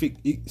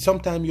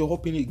 Sometimes you're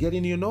hoping it get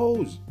in your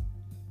nose.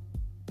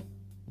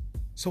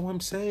 So I'm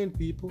saying,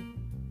 people,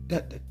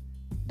 that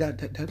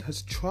has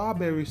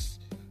strawberry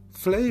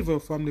flavor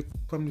from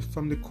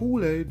the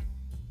Kool-Aid.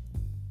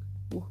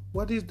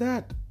 What is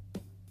that?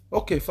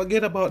 Okay,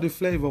 forget about the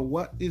flavor.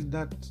 What is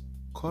that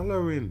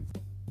coloring?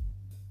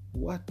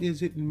 What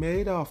is it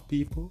made of,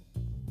 people?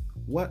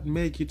 What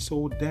make it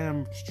so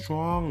damn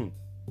strong?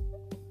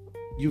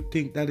 You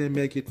think that they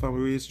make it from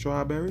real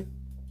strawberry?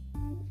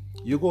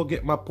 You go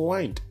get my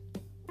point.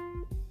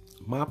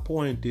 My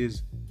point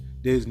is,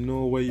 there's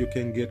no way you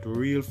can get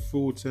real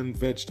fruits and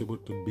vegetables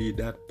to be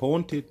that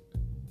potent,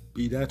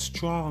 be that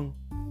strong.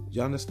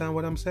 You understand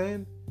what I'm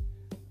saying?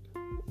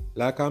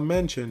 Like I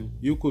mentioned,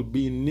 you could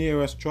be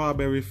near a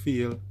strawberry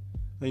field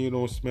and you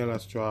don't smell a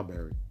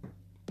strawberry.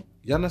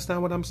 You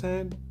understand what I'm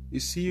saying?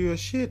 It's serious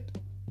shit.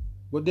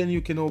 But then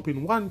you can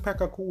open one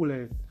pack of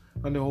Kool-Aid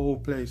and the whole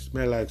place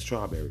smell like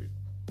strawberry.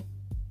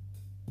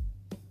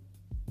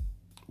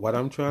 What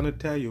I'm trying to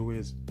tell you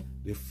is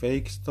the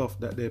fake stuff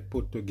that they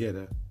put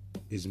together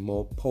is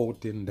more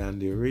potent than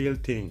the real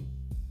thing.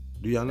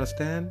 Do you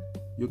understand?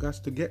 You got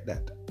to get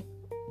that.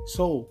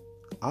 So,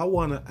 I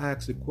want to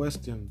ask the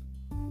question,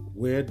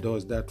 where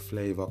does that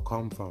flavor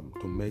come from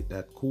to make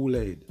that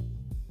Kool-Aid?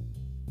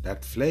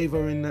 That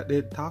flavoring that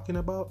they're talking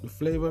about, the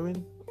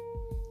flavoring,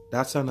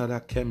 that's another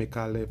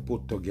chemical they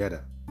put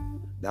together.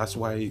 That's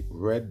why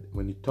red,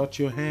 when you touch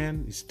your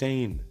hand, it's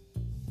stained.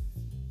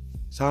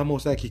 It's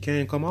almost like it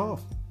can't come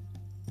off.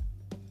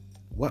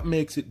 What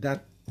makes it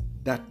that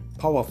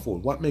powerful?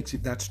 What makes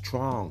it that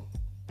strong?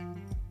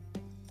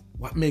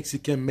 What makes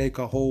it can make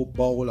a whole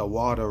bowl of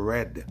water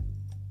red?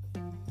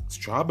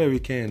 Strawberry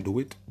can't do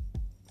it.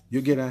 You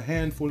get a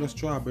handful of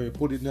strawberry,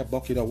 put it in a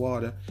bucket of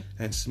water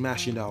and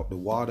smash it out. The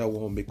water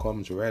won't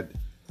become red.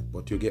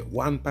 But you get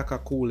one pack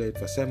of Kool-Aid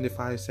for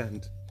 75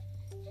 cents.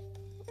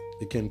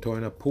 It can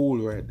turn a pool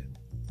red.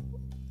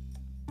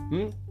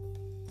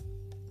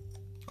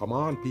 Come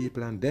on,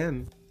 people, and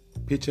then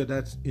picture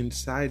that's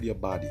inside your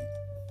body.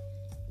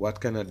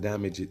 What kind of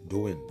damage it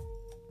doing?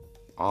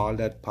 All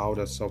that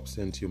powder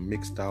substance you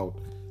mixed out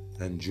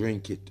and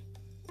drink it.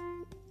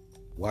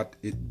 What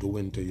it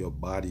doing to your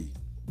body?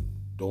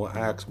 Don't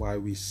ask why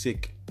we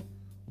sick.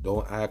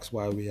 Don't ask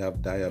why we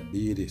have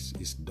diabetes.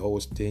 It's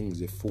those things,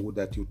 the food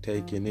that you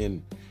taking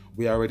in.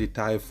 We already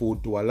tie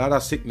food to a lot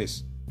of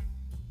sickness.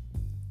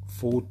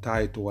 Food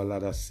tied to a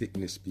lot of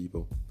sickness,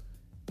 people.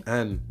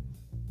 And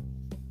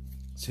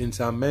since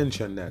I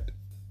mentioned that,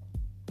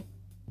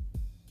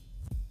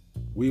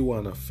 we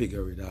want to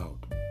figure it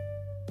out.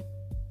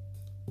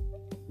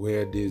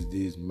 Where does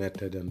this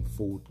method and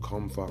food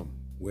come from?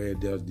 Where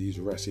does this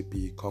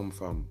recipe come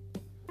from?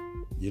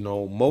 You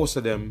know, most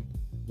of them,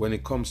 when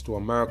it comes to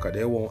America,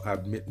 they won't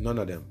admit none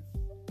of them.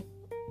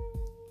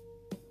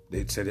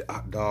 They'd say the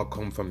hot dog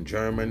come from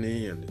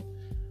Germany and the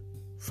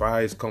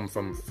fries come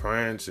from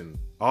France and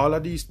all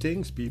of these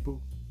things,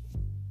 people.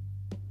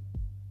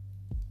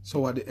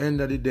 So at the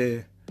end of the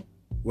day,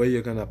 where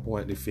you're going to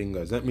point the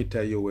fingers? Let me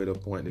tell you where to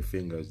point the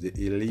fingers. The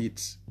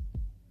elites.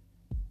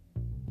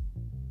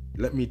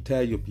 Let me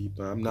tell you,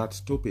 people, I'm not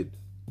stupid.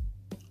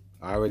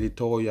 I already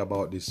told you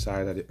about this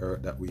side of the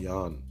earth that we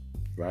on,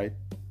 right?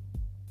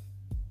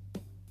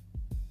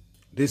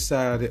 This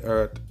side of the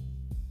earth,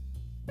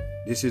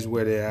 this is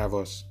where they have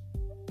us.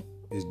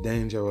 It's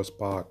dangerous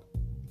part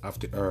of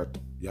the earth.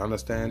 You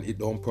understand? It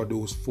don't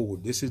produce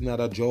food. This is not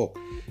a joke.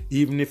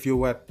 Even if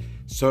you're at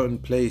certain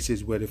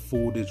places where the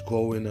food is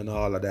growing and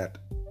all of that,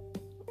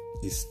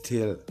 it's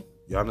still,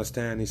 you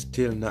understand? It's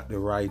still not the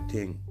right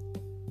thing.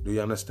 Do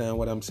you understand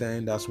what I'm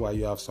saying? That's why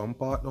you have some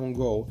part don't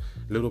grow,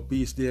 little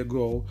piece they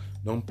grow,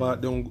 some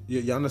part don't.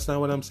 You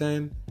understand what I'm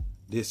saying?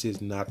 This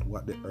is not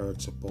what the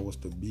earth's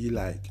supposed to be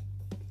like.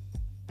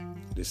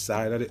 The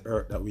side of the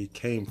earth that we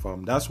came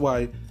from. That's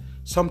why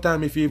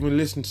sometimes if you even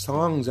listen to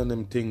songs and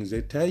them things,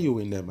 they tell you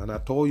in them. And I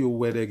told you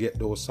where they get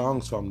those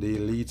songs from. The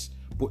elites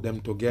put them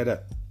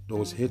together.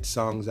 Those hit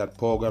songs that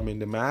program in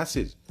the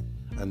masses.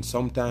 And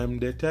sometimes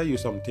they tell you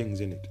some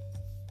things in it.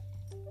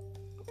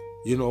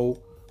 You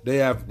know, they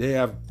have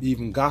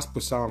even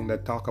gospel songs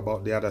that talk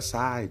about the other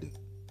side.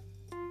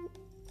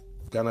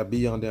 Gonna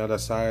be on the other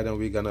side and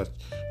we're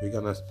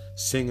gonna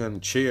sing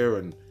and cheer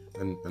and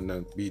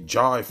be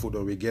joyful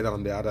when we get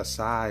on the other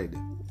side.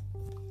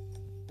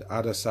 The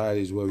other side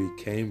is where we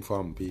came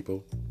from,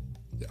 people.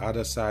 The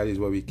other side is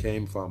where we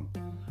came from.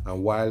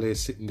 And while they're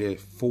sitting there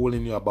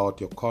fooling you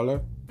about your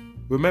color,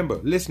 remember,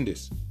 listen to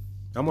this.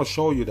 I'm going to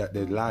show you that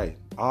they lie.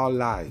 All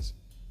lies.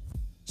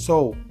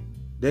 So,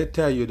 they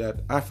tell you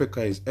that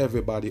Africa is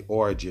everybody's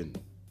origin.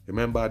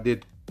 Remember I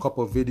did a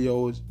couple of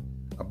videos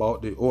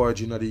about the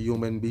origin of the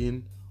human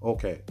being?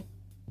 Okay.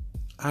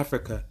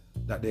 Africa,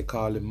 that they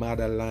call the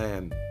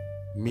motherland,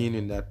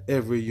 meaning that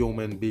every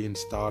human being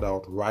start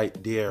out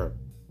right there.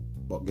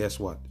 But guess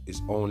what?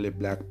 It's only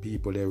black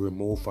people they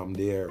remove from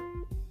there.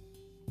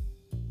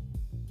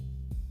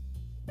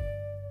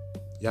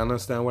 You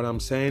understand what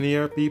I'm saying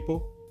here,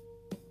 people?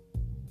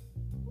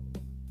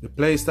 The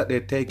place that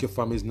they take you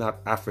from is not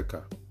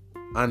Africa.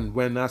 And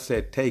when I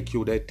say take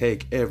you, they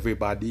take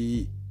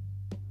everybody.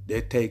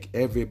 They take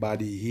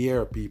everybody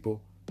here,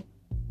 people.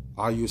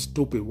 Are you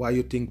stupid? Why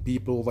you think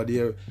people over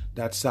there,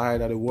 that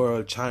side of the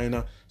world,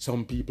 China,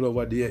 some people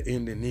over there,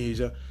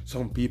 Indonesia,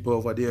 some people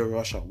over there,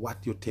 Russia,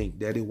 what you think?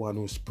 They're the one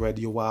who spread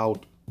you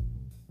out.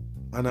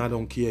 And I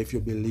don't care if you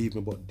believe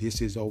me, but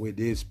this is how it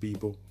is,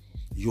 people.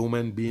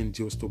 Human beings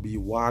used to be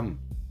one.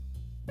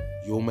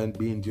 Human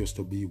beings used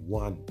to be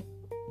one.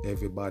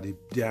 Everybody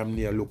damn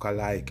near look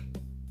alike.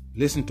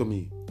 Listen to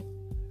me.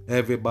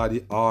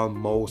 Everybody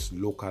almost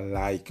look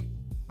alike.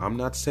 I'm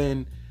not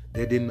saying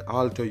they didn't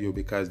alter you,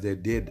 because they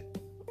did.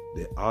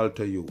 They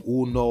alter you.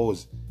 Who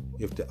knows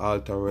if the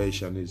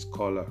alteration is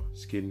color,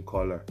 skin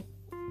color?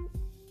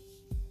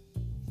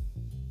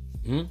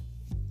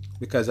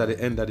 Because at the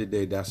end of the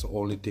day, that's the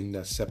only thing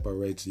that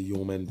separates the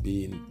human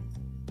being.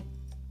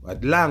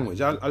 But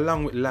language,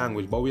 along with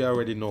language, but we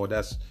already know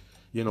that's,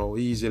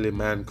 easily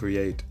man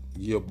create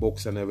your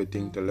books and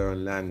everything to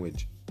learn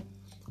language.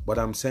 But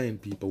I'm saying,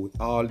 people, with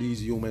all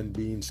these human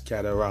beings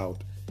scattered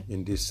out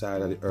in this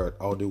side of the earth,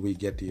 how do we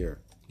get here?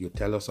 You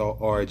tell us our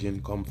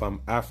origin come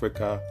from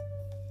Africa,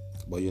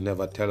 but you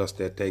never tell us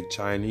they take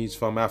Chinese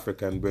from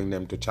Africa and bring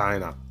them to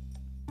China.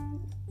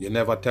 You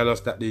never tell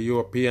us that the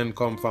European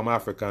come from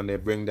Africa and they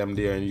bring them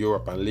there in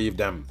Europe and leave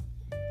them.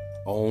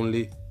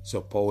 Only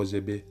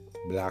supposedly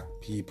black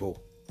people.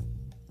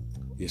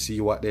 You see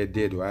what they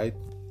did, right?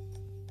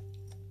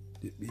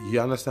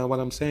 You understand what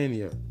I'm saying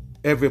here?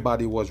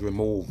 Everybody was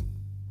removed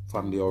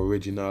from the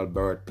original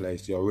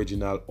birthplace. The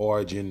original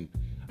origin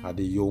of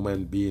the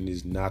human being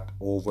is not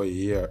over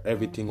here.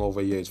 Everything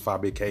over here is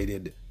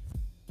fabricated.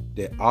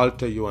 They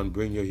alter you and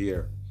bring you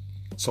here.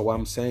 So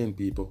I'm saying,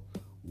 people,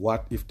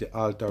 what if the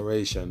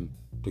alteration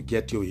to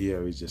get you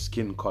here is your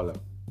skin color?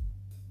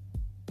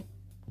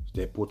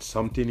 They put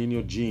something in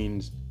your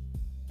genes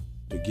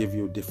to give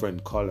you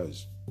different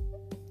colors.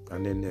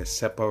 And then they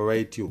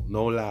separate you.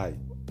 No lie.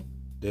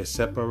 They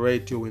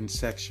separate you in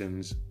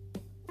sections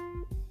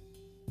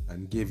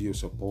and give you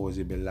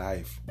supposedly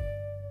life.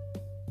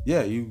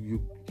 Yeah,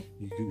 you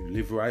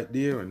live right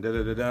there and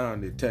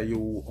and they tell you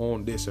who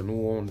own this and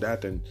who own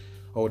that and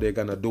how they're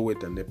gonna do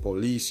it, and they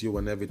police you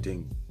and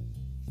everything.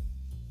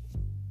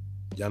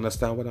 You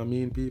understand what I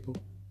mean, people?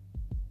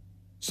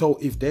 So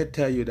if they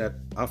tell you that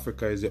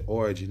Africa is the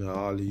origin of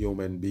all the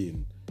human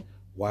being,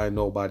 why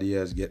nobody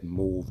else get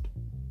moved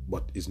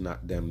but it's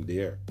not them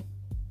there?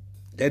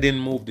 They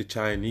didn't move the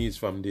Chinese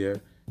from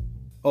there.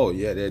 Oh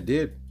yeah, they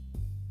did.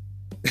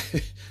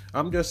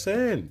 I'm just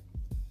saying.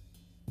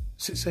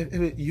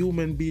 Every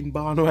human being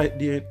born right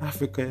there in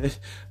Africa,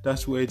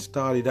 that's where it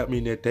started. That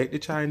means they take the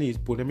Chinese,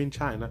 put them in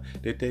China.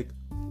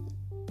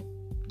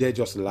 They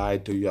just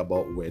lied to you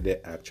about where they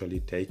actually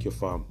take you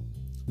from.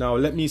 Now,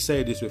 let me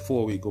say this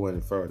before we go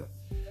any further.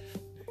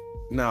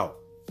 Now,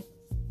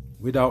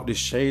 without the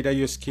shade of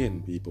your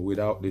skin, people,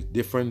 without the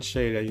different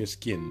shade of your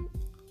skin,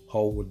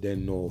 how would they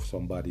know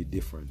somebody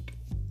different?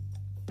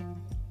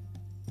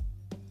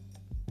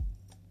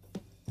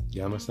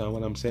 You understand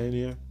what I'm saying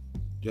here?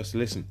 Just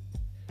listen.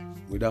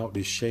 Without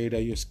the shade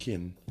of your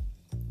skin,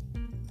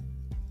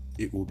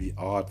 it will be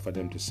hard for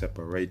them to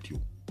separate you.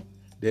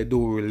 They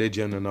do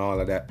religion and all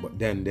of that, but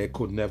then they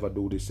could never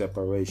do the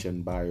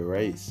separation by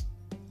race.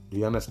 Do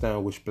you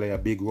understand? Which play a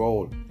big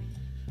role.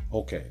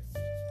 Okay.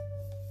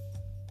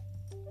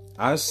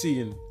 I've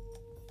seen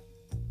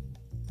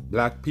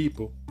black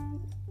people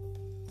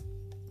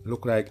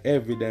look like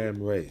every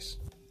damn race,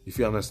 if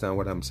you understand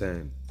what I'm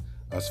saying.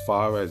 As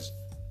far as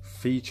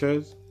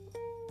features,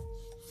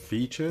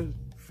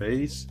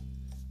 face,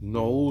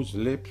 nose,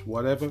 lips,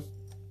 whatever,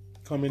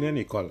 come in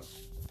any color.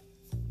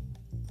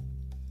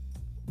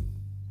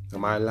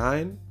 Am I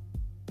lying?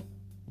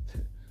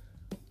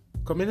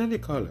 Come in any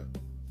color.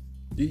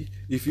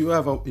 If you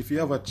have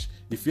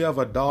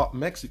a dark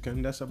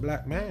Mexican, that's a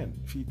black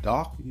man. If he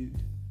dark,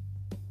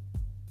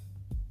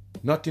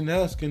 nothing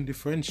else can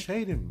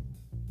differentiate him.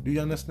 Do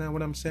you understand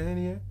what I'm saying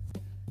here?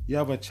 You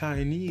have a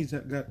Chinese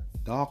that got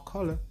dark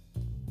color,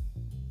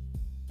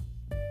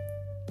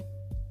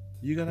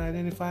 you're gonna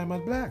identify him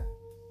as black.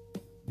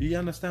 Do you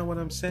understand what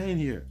I'm saying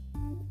here?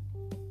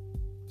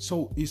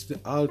 So it's the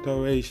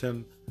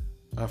alteration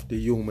of the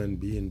human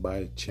being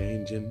by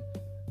changing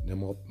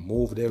them up,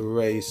 move their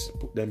race,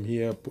 put them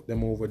here, put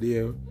them over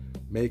there,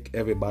 make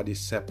everybody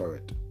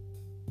separate.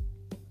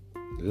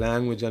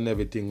 Language and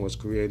everything was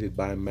created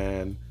by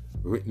man,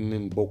 written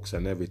in books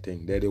and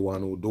everything. They're the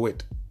one who do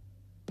it.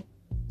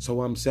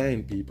 So I'm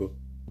saying, people,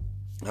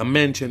 I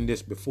mentioned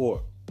this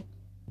before.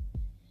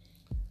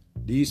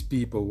 These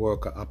people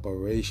work an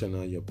operation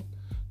on you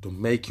to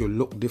make you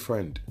look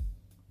different.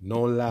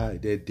 No lie,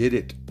 they did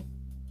it.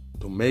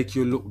 To make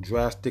you look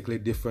drastically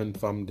different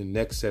from the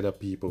next set of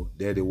people,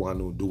 they're the one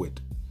who do it.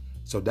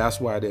 So that's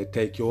why they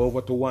take you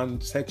over to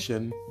one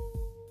section,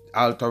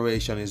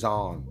 alteration is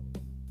on.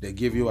 They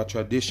give you a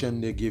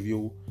tradition, they give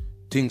you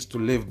things to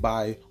live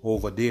by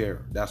over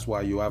there. That's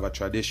why you have a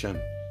tradition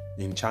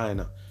in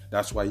China.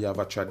 That's why you have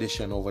a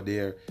tradition over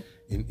there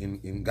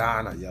in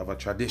Ghana. You have a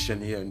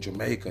tradition here in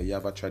Jamaica. You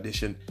have a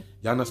tradition.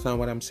 You understand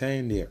what I'm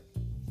saying there?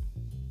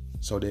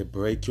 So they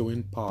break you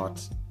in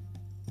parts,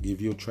 give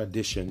you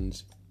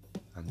traditions,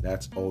 and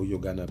that's how you're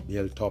gonna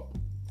build up.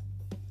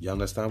 You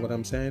understand what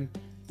I'm saying?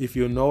 If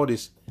you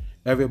notice,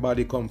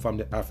 everybody come from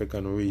the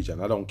African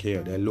region. I don't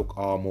care. They look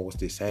almost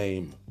the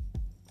same.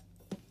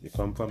 You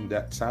come from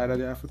that side of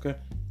the Africa,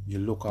 you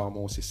look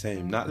almost the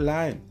same. Not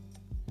lying.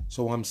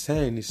 So I'm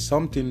saying it's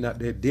something that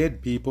they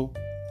did, people.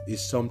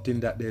 It's something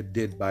that they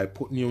did by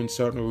putting you in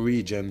certain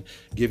region,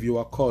 give you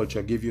a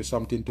culture, give you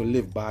something to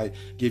live by,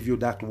 give you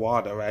that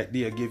water right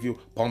there,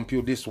 pump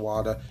you this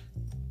water,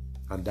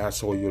 and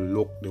that's how you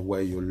look the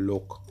way you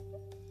look.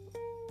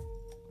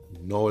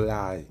 No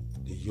lie,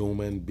 the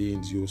human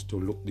beings used to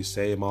look the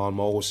same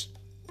almost.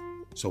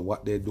 So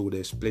what they do,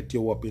 they split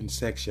you up in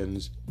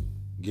sections,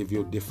 give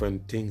you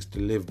different things to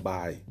live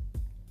by.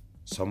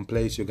 Some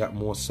place you got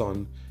more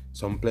sun,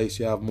 some place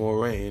you have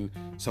more rain,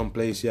 some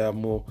place you have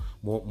more,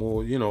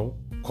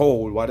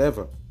 cold,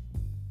 whatever.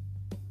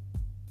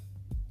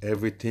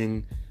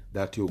 Everything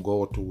that you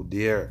go to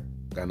there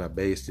gonna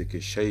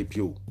basically shape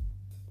you.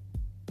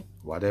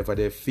 Whatever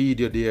they feed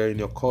you there in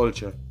your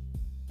culture,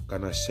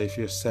 gonna shape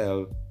your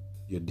cell,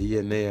 your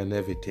DNA and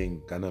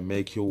everything, gonna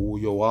make you who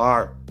you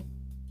are.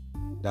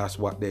 That's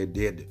what they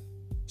did.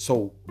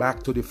 So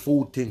back to the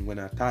food thing, when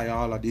I tie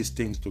all of these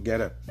things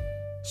together.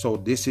 So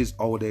this is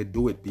how they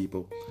do it,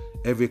 people.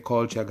 Every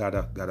culture got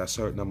a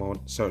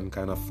certain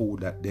kind of food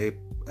that they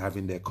have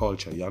in their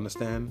culture. You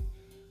understand?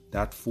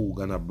 That food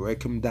gonna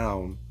break them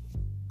down.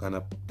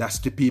 That's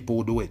the people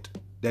who do it.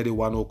 They're the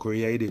one who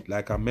create it.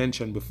 Like I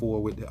mentioned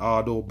before with the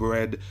Ardo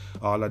bread,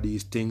 all of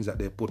these things that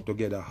they put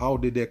together. How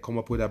did they come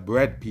up with a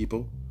bread,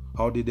 people?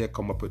 How did they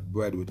come up with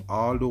bread with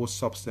all those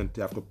substances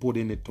they have to put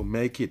in it to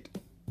make it?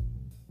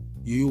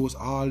 You use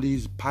all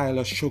these pile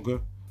of sugar,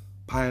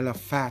 pile of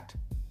fat,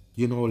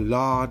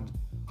 lard,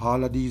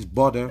 all of these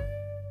butter,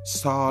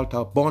 salt,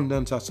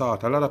 abundance of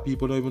salt. A lot of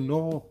people don't even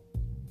know.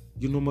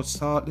 You know how much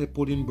salt they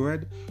put in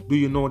bread? Do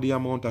you know the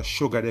amount of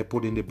sugar they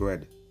put in the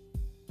bread?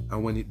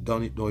 And when it's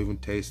done, it don't even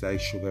taste like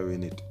sugar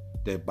in it.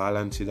 They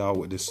balance it out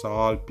with the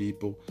salt,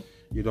 people.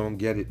 You don't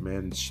get it,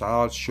 man.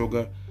 Salt,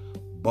 sugar,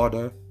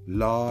 butter,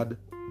 lard,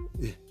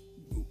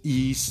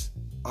 yeast,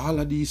 all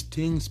of these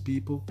things,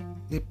 people,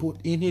 they put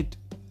in it.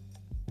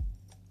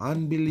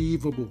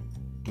 Unbelievable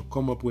to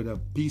come up with a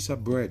piece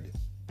of bread.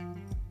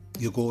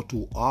 You go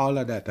to all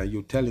of that and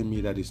you're telling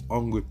me that it's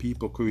hungry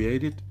people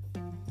created?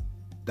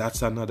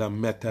 That's another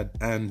method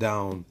hand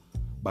down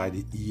by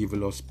the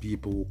evilest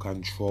people who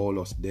control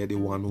us. They're the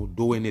one who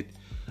doing it.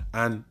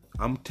 And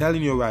I'm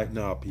telling you right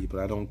now,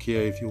 people, I don't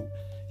care if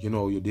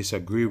you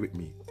disagree with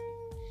me.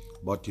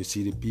 But you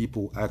see, the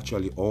people who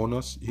actually own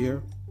us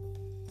here,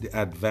 the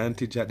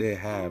advantage that they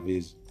have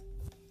is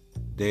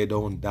they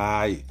don't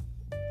die.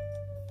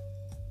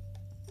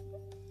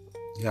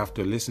 You have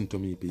to listen to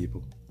me,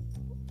 people.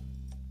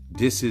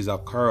 This is a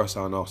curse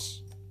on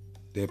us.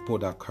 They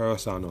put a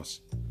curse on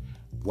us.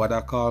 What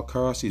I call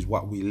curse is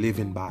what we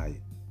living by.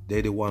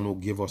 They're the one who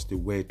give us the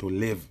way to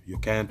live. You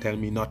can't tell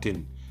me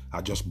nothing.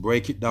 I just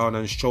break it down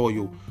and show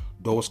you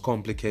those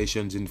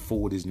complications in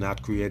food is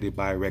not created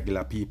by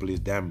regular people, it's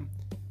them.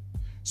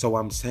 So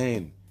I'm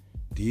saying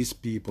these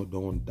people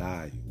don't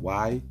die.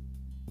 Why?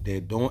 They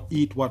don't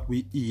eat what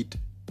we eat.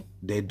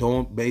 They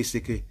don't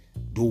basically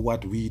do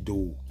what we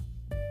do.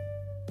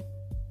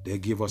 They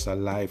give us a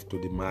life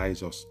to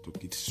demise us, to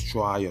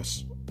destroy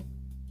us.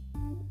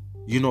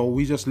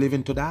 We just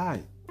living to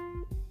die.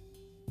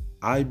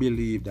 I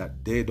believe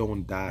that they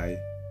don't die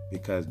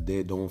because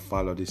they don't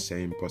follow the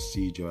same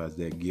procedure as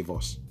they give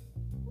us.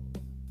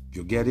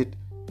 You get it?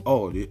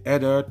 Oh, you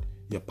ate it,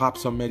 you pop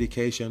some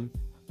medication.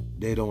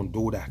 They don't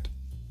do that.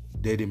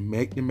 They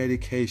make the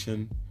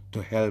medication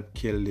to help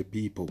kill the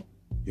people.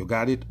 You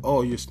got it?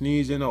 Oh, you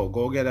sneezing? Oh,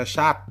 go get a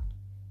shot.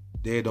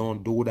 They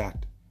don't do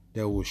that.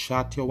 They will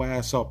shut your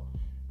ass up.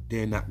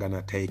 They're not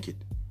gonna take it.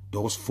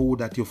 Those food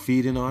that you're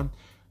feeding on,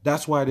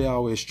 that's why they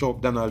always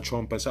choke Donald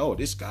Trump and say, oh,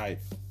 this guy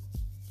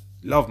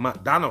love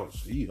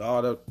McDonald's. He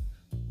ordered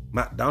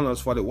McDonald's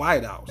for the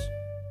White House.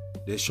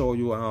 They show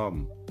you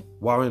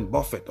Warren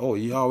Buffett. Oh,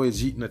 he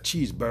always eating a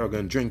cheeseburger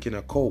and drinking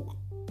a Coke.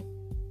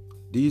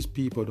 These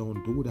people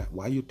don't do that.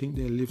 Why you think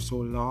they live so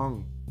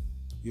long?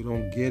 You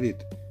don't get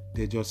it.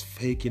 They're just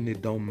faking the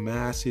dumb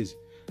masses.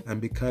 And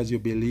because you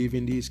believe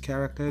in these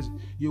characters,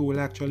 you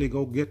will actually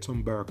go get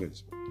some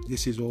burgers.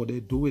 This is how they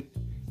do it.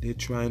 They're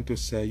trying to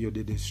sell you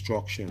the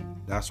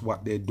destruction. That's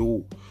what they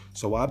do.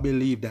 So I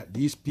believe that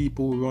these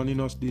people running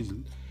us,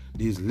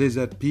 these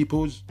lizard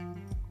peoples,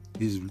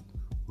 these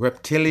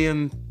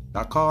reptilian,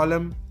 I call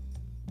them,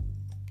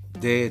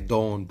 they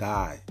don't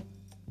die.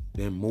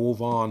 They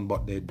move on,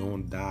 but they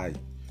don't die.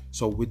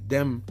 So with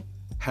them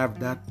have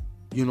that,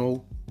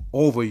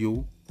 over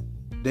you,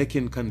 they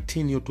can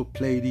continue to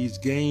play these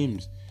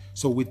games.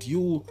 So with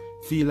you,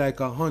 feel like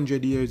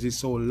 100 years is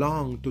so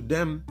long. To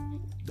them,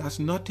 that's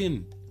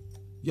nothing.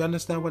 You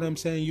understand what I'm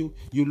saying?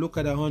 You look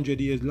at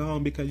 100 years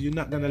long because you're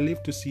not going to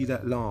live to see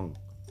that long.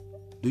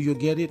 Do you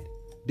get it?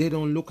 They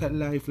don't look at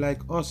life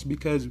like us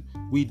because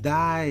we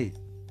die.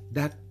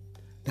 That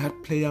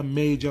play a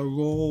major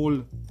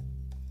role.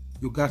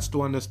 You got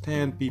to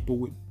understand, people,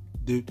 with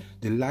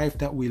the life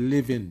that we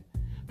live in,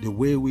 the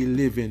way we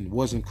live in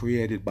wasn't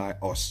created by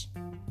us.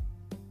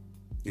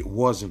 It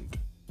wasn't.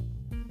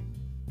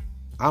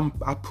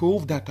 I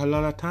proved that a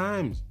lot of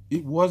times.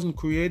 It wasn't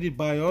created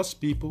by us,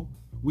 people.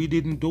 We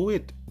didn't do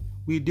it.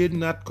 We did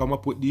not come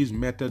up with these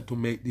methods to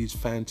make these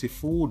fancy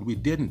food. We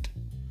didn't.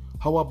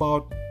 How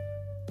about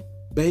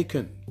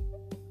bacon?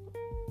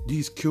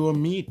 These cured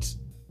meats.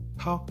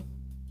 How?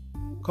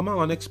 Come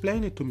on,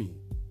 explain it to me.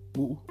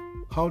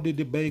 How did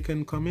the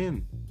bacon come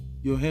in?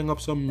 You hang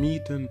up some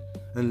meat and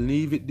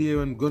leave it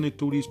there and gun it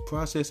through this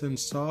process and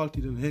salt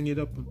it and hang it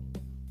up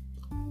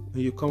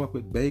and you come up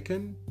with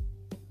bacon?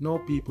 No,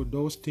 people,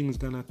 those things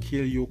gonna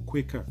kill you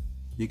quicker.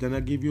 You're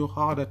gonna give you a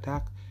heart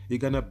attack. You're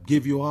gonna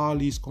give you all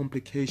these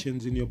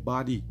complications in your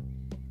body.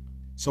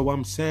 So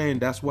I'm saying,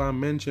 that's why I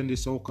mentioned the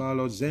so-called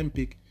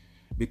Ozempic,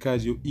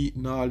 because you're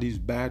eating all these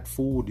bad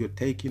food. You're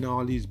taking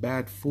all these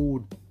bad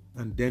food,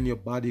 and then your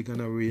body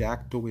gonna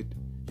react to it.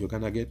 You're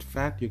gonna get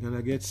fat. You're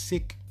gonna get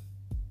sick.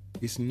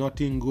 It's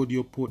nothing good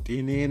you're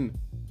putting in.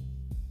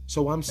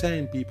 So I'm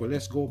saying, people,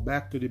 let's go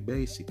back to the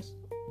basics.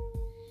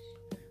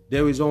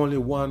 There is only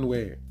one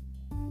way.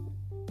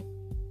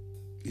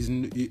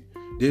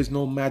 There's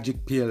no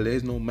magic pill.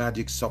 There's no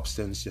magic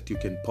substance that you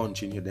can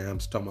punch in your damn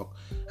stomach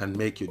and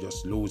make you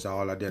just lose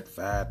all of that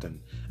fat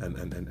and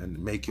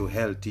make you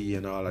healthy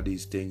and all of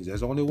these things.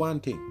 There's only one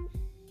thing.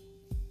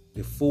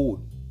 The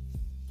food.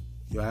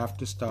 You have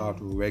to start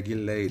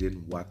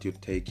regulating what you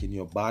take in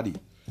your body.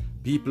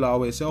 People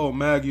always say, oh,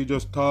 Mag, you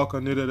just talk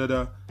and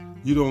da-da-da-da.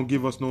 You don't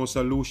give us no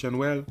solution.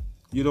 Well,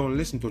 you don't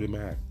listen to the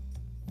Mag.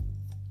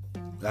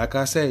 Like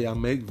I say, I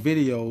make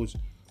videos,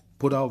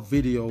 put out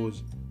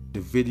videos. The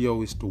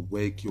video is to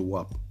wake you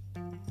up.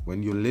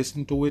 When you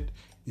listen to it,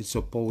 it's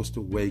supposed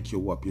to wake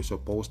you up. You're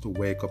supposed to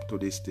wake up to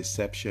this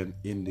deception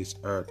in this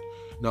earth.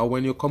 Now,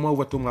 when you come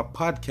over to my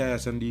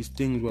podcast and these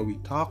things where we're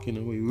talking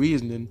and we're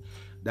reasoning,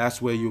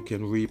 that's where you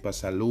can reap a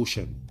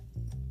solution.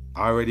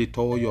 I already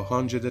told you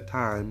hundreds of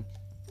times,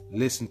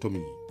 listen to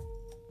me.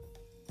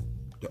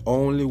 The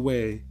only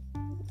way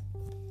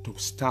to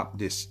stop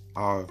this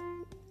or,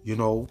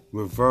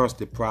 reverse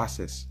the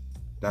process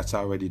that's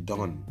already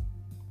done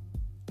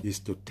is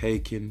to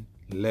take in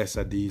less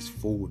of these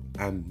food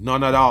and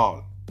none at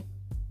all.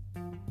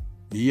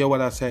 You hear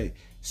what I say?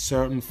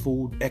 Certain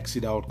food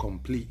exit out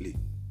completely.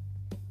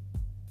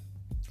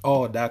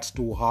 Oh, that's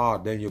too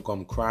hard. Then you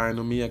come crying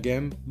to me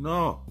again?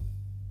 No.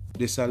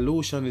 The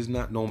solution is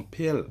not no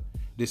pill.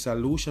 The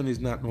solution is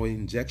not no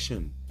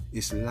injection.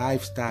 It's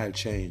lifestyle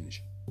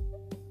change.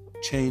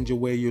 Change the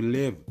way you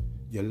live.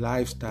 Your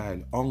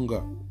lifestyle.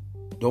 Hunger.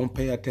 Don't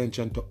pay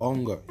attention to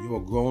hunger. You're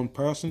a grown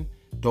person.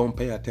 Don't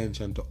pay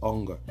attention to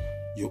hunger.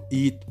 You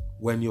eat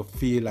when you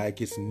feel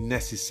like it's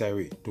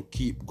necessary to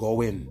keep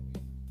going.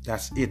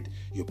 That's it.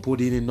 You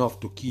put in enough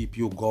to keep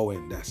you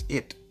going. That's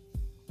it.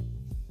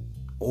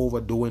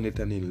 Overdoing it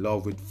and in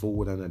love with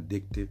food and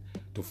addicted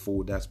to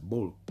food, that's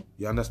bull.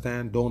 You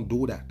understand? Don't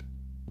do that.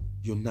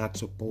 You're not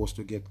supposed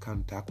to get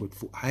contact with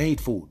food. I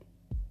hate food.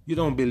 You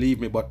don't believe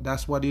me, but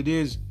that's what it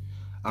is.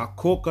 I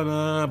cook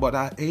but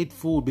I hate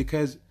food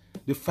because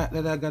the fact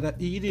that I gotta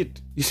eat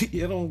it.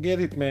 You don't get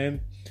it,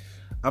 man.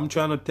 I'm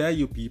trying to tell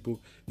you,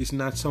 people, it's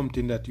not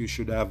something that you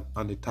should have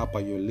on the top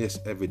of your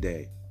list every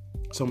day.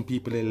 Some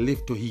people, they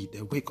live to eat.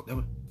 They wake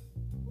up.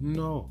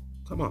 No,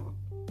 come on.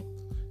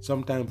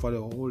 Sometimes for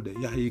the whole day,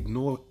 you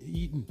ignore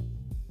eating.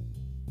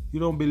 You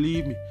don't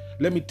believe me?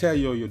 Let me tell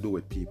you how you do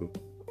it, people.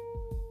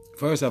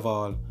 First of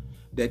all,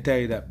 they tell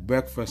you that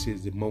breakfast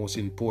is the most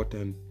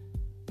important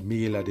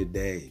meal of the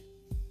day.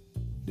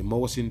 The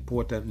most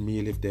important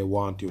meal if they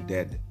want you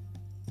dead.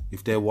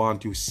 If they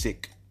want you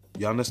sick.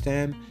 You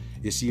understand?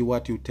 You see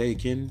what you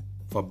take in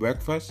for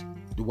breakfast?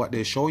 What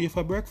they show you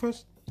for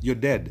breakfast? You're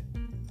dead.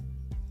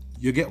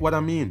 You get what I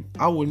mean?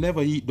 I will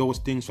never eat those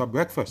things for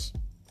breakfast.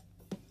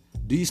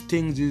 These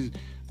things is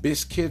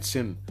biscuits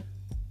and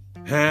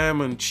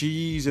ham and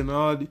cheese and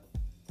all.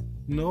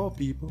 No,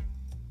 people.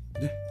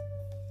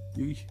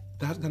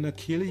 That's gonna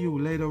kill you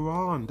later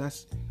on.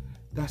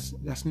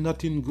 That's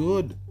nothing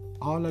good.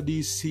 All of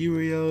these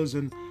cereals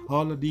and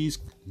all of these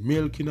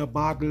milk in a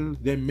bottle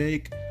they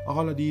make,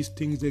 all of these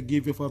things they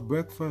give you for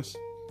breakfast.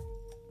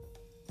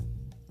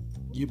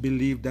 You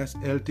believe that's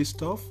healthy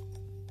stuff?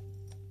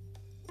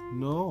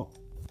 No.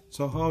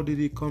 So how did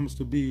it come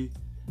to be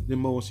the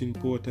most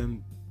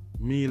important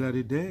meal of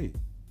the day?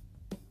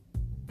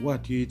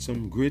 What, you eat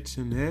some grits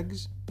and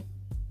eggs?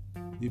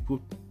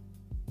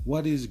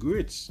 What is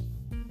grits?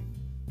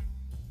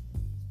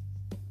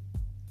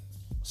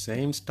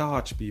 Same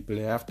starch, people.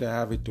 They have to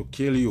have it to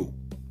kill you.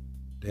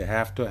 They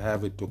have to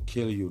have it to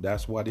kill you.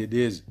 That's what it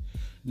is.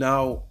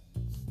 Now,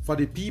 for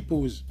the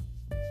peoples,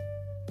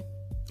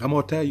 I'm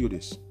going to tell you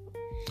this.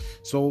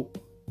 So,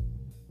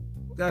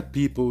 got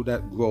people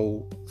that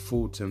grow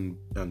fruits and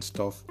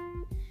stuff,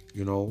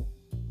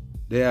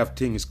 they have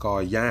things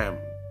called yam.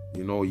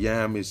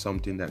 Yam is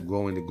something that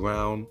grow in the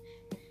ground.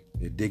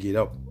 They dig it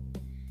up,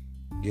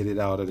 get it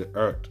out of the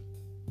earth.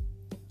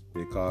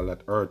 They call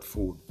that earth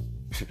food.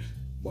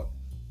 But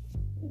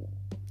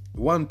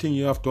one thing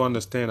you have to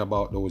understand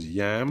about those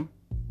yam,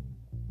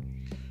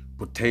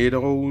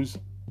 potatoes,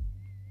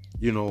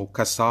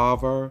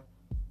 cassava,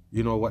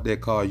 what they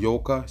call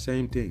yucca,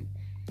 same thing.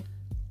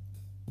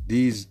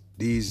 These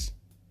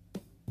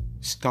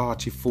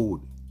starchy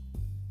food.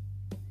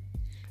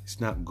 It's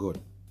not good.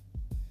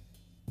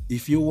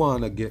 If you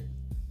want to get,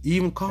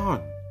 even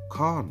corn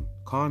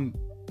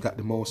got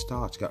the most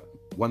starch, got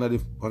one of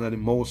the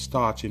most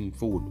starch in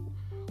food.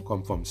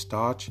 Come from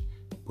starch,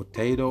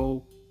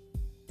 potato,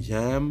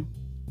 yam,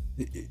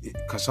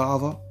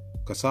 cassava.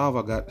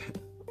 Cassava got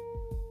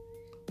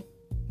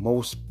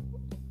most,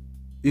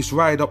 it's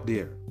right up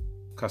there.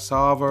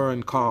 Cassava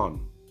and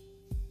corn.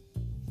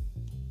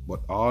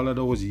 But all of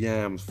those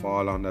yams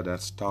fall under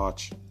that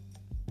starch.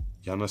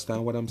 You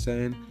understand what I'm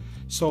saying?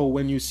 So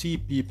when you see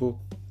people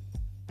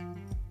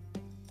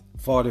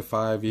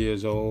 45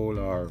 years old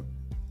or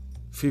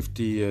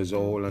 50 years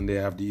old and they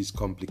have these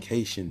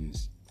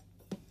complications,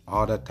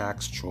 heart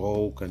attack,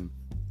 stroke, and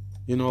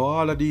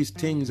all of these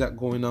things that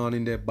going on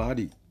in their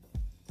body,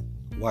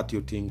 what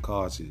you think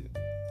causes it?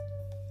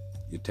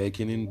 You're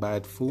taking in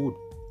bad food.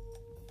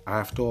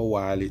 After a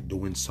while, it's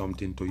doing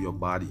something to your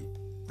body.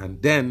 And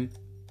then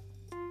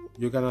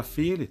you're going to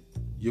feel it.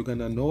 You're going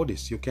to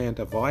notice. You can't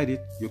avoid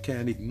it. You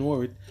can't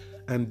ignore it.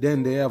 And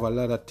then they have a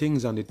lot of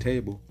things on the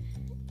table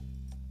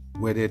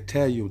where they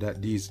tell you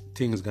that these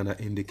things going to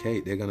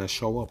indicate, they're going to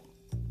show up.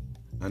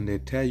 And they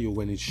tell you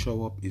when it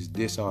show up is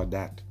this or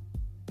that.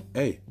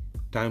 Hey,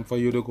 time for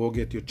you to go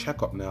get your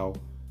checkup now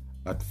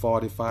at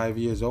 45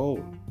 years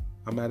old.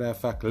 As a matter of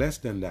fact, less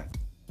than that.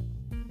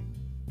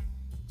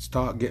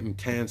 Start getting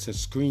cancer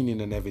screening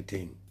and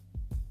everything.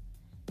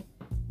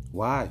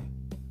 Why?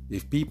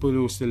 If people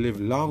used to live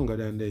longer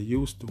than they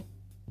used to,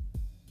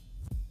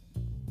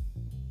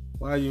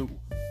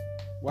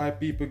 why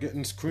people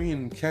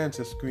getting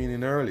cancer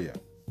screening earlier?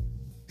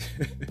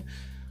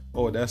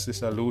 Oh, that's the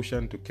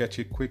solution to catch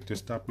it quick to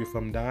stop you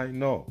from dying?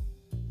 No.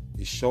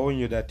 It's showing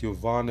you that you're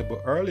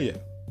vulnerable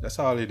earlier. That's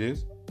all it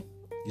is.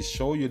 It's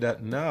showing you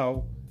that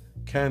now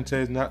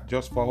cancer is not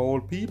just for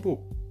old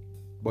people.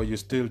 But you're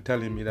still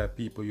telling me that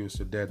people used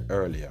to dead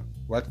earlier.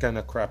 What kind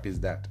of crap is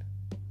that?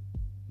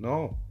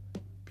 No.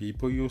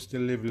 People used to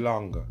live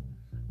longer.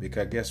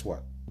 Because guess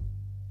what?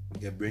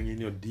 They're bringing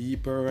you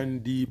deeper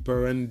and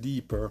deeper and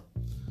deeper.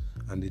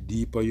 And the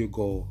deeper you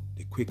go,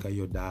 the quicker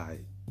you die.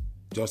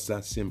 Just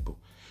that simple.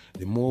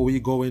 The more we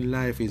go in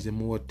life is the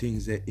more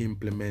things they're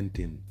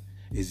implementing.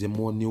 Is the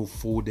more new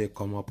food they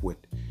come up with.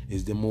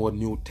 Is the more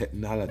new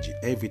technology.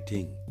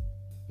 Everything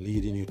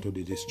leading you to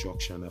the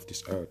destruction of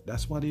this earth.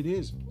 That's what it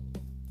is.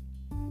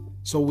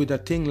 So with a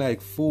thing like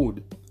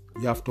food,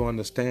 you have to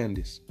understand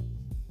this.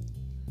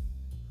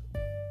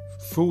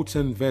 Fruits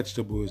and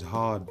vegetables is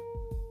hard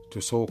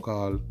to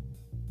so-called,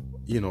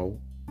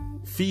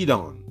 feed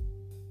on.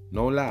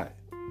 No lie.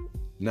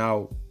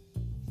 Now,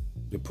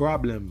 the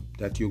problem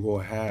that you go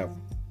have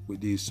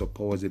with these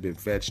supposed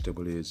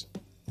vegetables is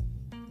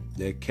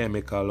they're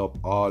chemical up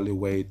all the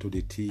way to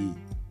the T.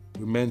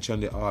 We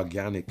mentioned the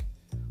organic,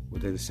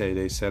 but they say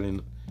they're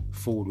selling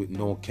food with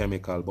no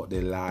chemical, but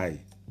they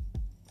lie.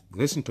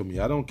 Listen to me,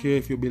 I don't care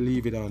if you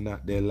believe it or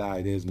not, they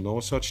lie. There's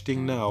no such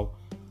thing now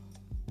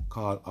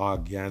called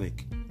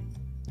organic.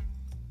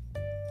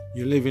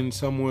 You're living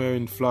somewhere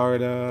in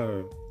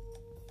Florida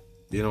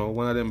or,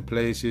 one of them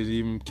places,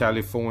 even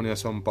California,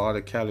 some part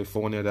of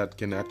California that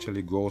can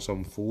actually grow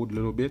some food a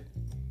little bit.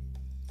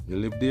 You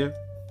live there?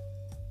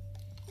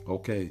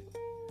 Okay.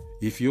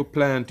 If you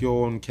plant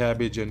your own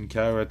cabbage and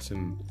carrots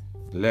and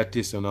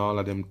lettuce and all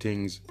of them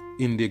things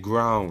in the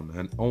ground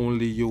and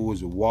only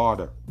use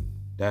water,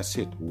 that's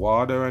it.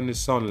 Water and the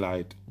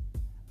sunlight,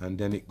 and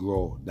then it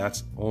grows.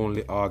 That's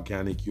only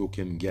organic you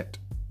can get.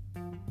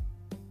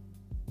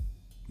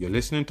 You're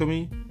listening to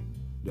me?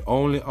 The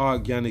only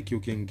organic you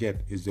can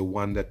get is the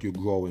one that you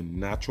grow in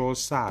natural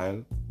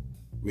soil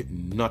with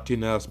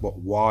nothing else but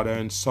water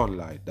and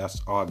sunlight.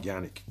 That's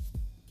organic.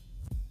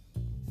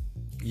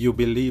 You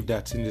believe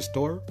that's in the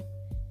store?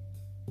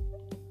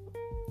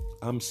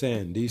 I'm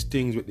saying these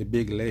things with the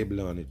big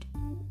label on it.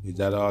 Is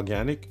that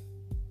organic?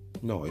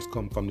 No, it's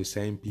come from the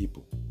same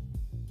people.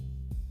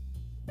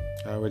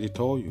 I already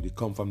told you, they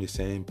come from the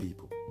same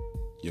people.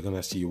 You're going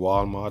to see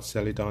Walmart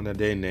sell it under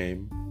their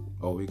name.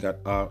 Oh, we got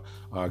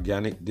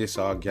organic this,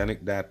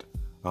 organic that,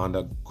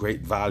 under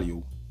great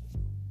value.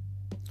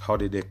 How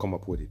did they come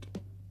up with it?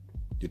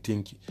 You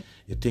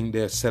think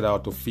they set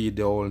out to feed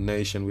the whole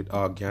nation with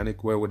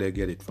organic? Where would they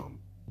get it from?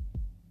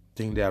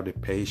 Think they have the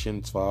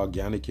patience for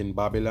organic in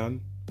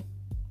Babylon?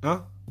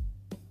 Huh?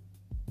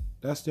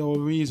 That's the whole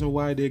reason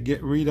why they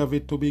get rid of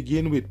it to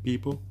begin with,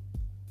 people.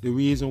 The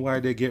reason why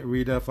they get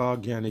rid of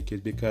organic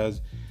is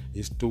because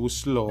it's too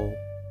slow,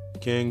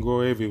 can't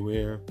grow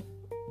everywhere,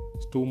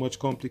 it's too much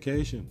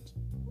complications.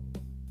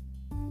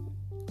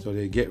 So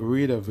they get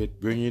rid of it,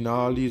 bring in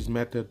all these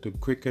methods to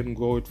quicken,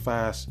 grow it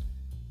fast,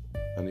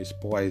 and it's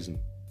poison.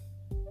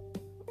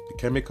 The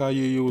chemical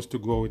you use to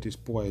grow it is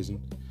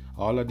poison.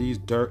 All of these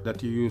dirt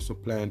that you use to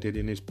plant it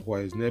in is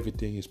poison.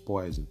 Everything is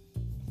poison.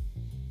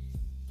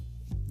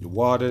 The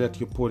water that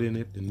you put in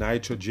it, the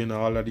nitrogen,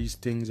 all of these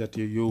things that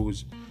you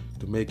use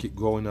to make it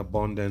grow in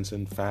abundance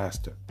and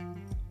faster.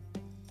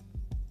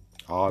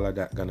 All of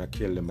that gonna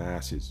kill the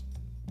masses.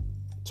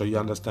 So you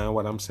understand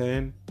what I'm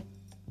saying?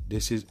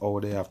 This is how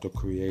they have to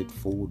create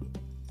food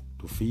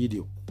to feed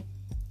you.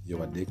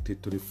 You're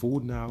addicted to the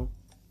food now.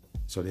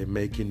 So they're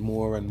making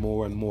more and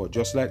more and more.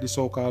 Just like the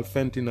so-called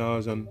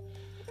fentanyls and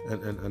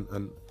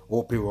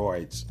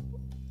opioids.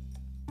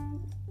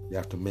 They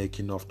have to make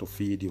enough to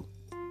feed you.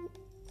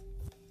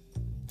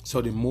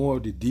 So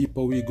the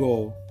deeper we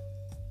go,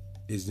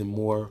 is the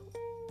more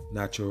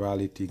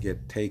naturality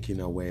get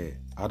taken away.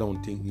 I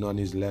don't think none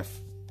is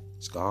left.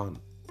 It's gone.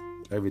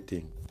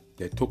 Everything.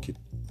 They took it.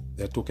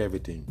 They took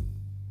everything.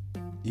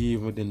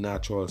 Even the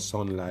natural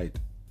sunlight,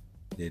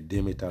 they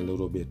dim it a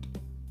little bit.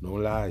 No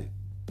lie.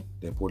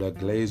 They put a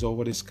glaze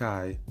over the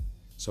sky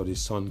so the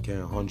sun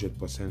can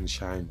 100%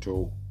 shine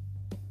through.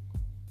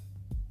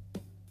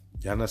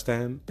 You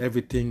understand?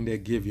 Everything they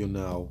give you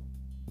now,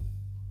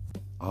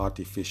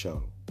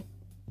 artificial.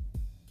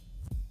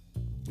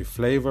 The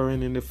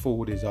flavoring in the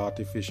food is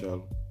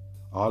artificial.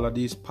 All of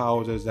these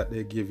powders that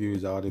they give you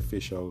is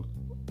artificial.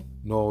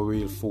 No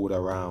real food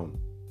around.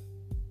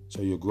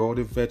 So you grow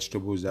the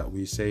vegetables that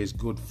we say is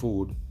good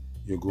food,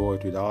 you grow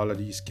it with all of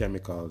these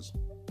chemicals.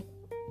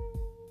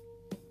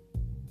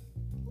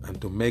 And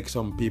to make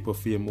some people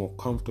feel more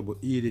comfortable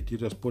eat it, you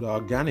just put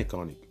organic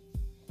on it.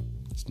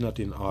 It's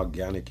nothing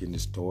organic in the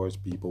stores,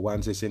 people.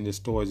 Once it's in the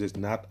stores, it's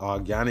not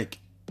organic.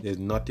 There's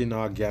nothing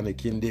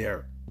organic in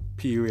there.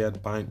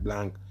 Period, point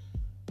blank.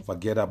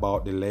 Forget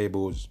about the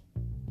labels.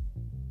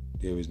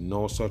 There is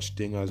no such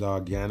thing as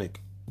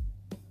organic.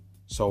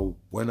 So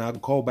when I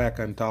go back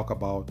and talk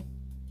about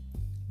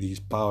these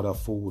powder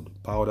food,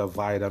 powder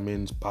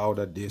vitamins,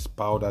 powder this,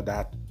 powder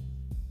that,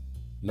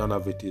 none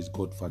of it is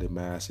good for the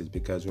masses,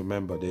 because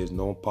remember, there's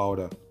no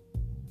powder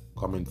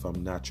coming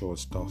from natural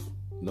stuff.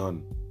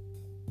 None.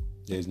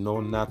 There's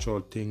no natural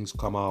things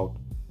come out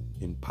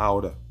in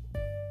powder.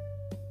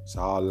 It's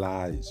all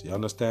lies. You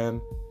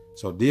understand?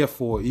 So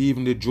therefore,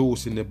 even the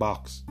juice in the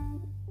box,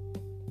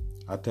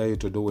 I tell you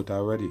to do it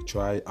already.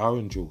 Try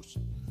orange juice.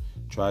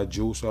 Try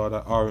juice out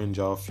of orange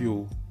or a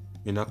few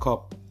in a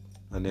cup,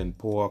 and then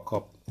pour a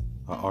cup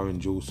of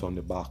orange juice on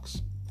the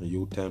box. And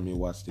you tell me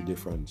what's the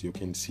difference. You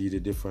can see the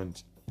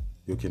difference.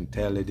 You can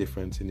tell the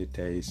difference in the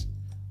taste.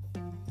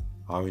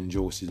 Orange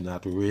juice is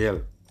not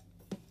real.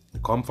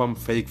 It comes from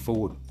fake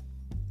food.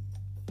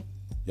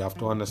 You have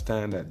to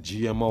understand that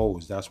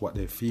GMOs, that's what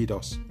they feed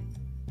us.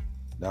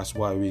 That's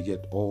why we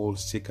get old,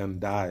 sick, and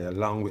die,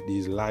 along with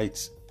these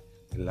lights,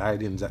 the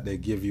lightings that they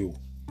give you.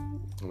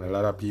 And a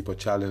lot of people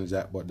challenge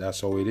that, but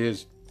that's how it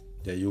is.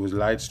 They use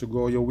lights to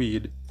grow your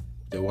weed.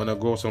 They want to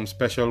grow some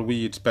special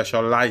weed,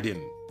 special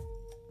lighting.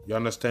 You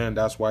understand?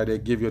 That's why they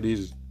give you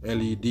these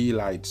LED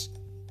lights.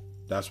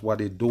 That's what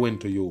they're doing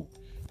to you.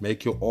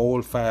 Make you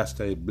old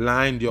faster,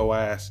 blind your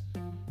ass.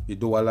 It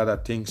do a lot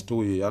of things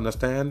to you. You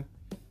understand?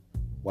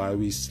 While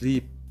we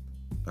sleep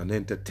and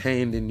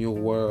entertain the new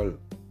world.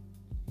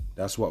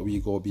 That's what we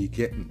go be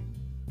getting.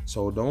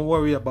 So don't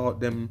worry about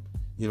them,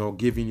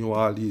 giving you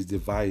all these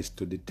devices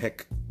to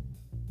detect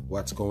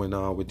what's going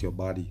on with your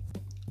body.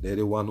 They're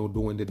the one who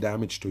doing the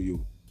damage to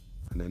you.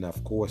 And then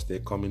of course they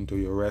come into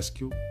your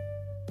rescue.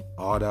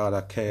 All the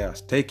other chaos.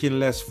 Taking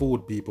less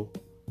food, people.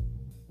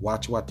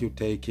 Watch what you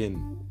take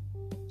in.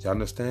 You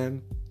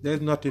understand?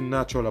 There's nothing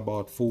natural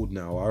about food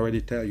now. I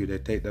already tell you, they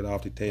take that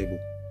off the table.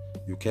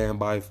 You can't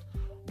buy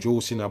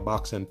juice in a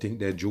box and think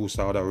they juice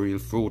out of real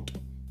fruit.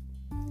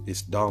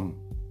 It's dumb.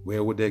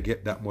 Where would they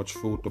get that much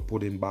fruit to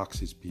put in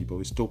boxes, people?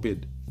 It's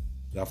stupid.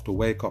 You have to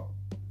wake up.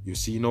 You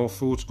see no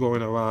fruits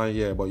growing around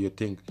here, but you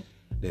think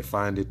they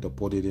find it to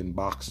put it in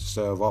box,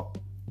 serve up.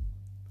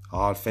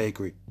 All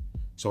fakery.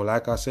 So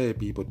like I say,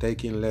 people,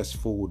 taking less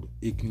food,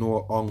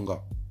 ignore hunger.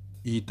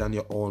 Eat on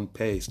your own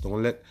pace.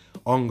 Don't let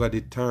hunger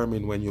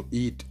determine when you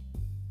eat.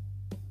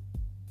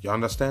 You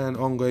understand?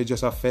 Hunger is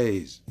just a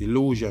phase,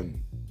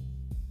 illusion.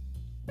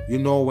 You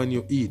know when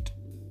you eat.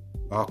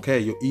 Okay,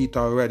 you eat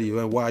already.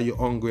 Why are you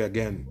hungry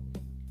again?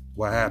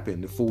 What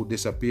happened? The food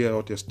disappeared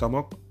out your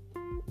stomach?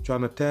 I'm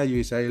trying to tell you,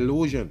 it's an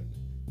illusion.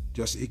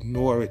 Just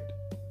ignore it.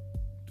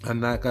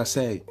 And like I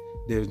say,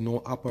 there's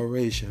no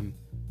operation.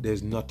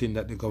 There's nothing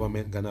that the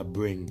government gonna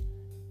bring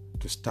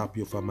to stop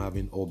you from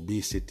having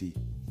obesity,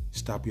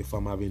 stop you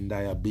from having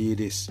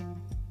diabetes.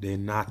 They're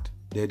not.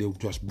 They're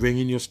just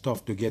bringing you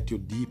stuff to get you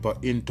deeper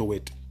into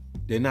it.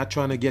 They're not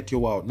trying to get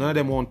you out. None of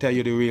them won't tell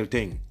you the real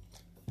thing.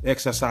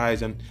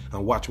 Exercise and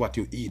watch what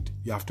you eat.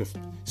 You have to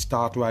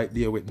start right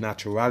there with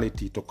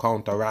naturality to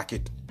counteract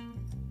it.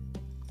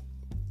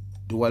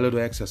 Do a little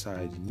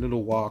exercise, a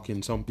little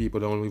walking. Some people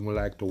don't even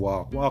like to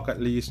walk. Walk at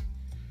least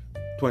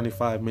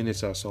 25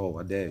 minutes or so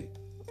a day.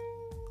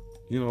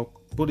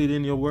 Put it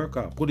in your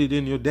workout. Put it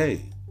in your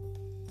day.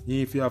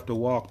 Even if you have to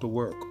walk to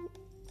work,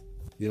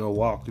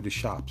 walk to the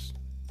shops,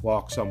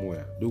 walk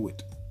somewhere, do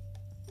it.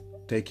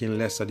 Taking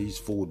less of these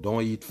food.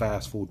 Don't eat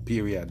fast food,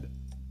 period.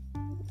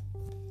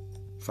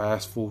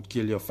 Fast food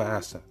kill you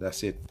faster.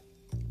 That's it.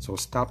 So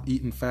stop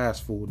eating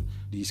fast food,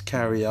 these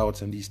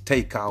carry-outs and these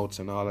takeouts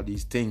and all of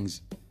these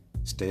things.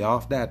 Stay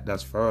off that.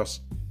 That's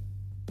first.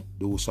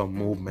 Do some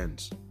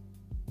movements.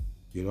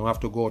 You don't have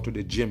to go to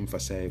the gym for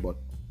say, but.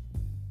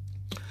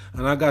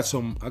 And I got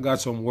some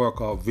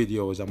workout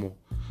videos I'm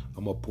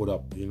gonna put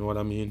up. You know what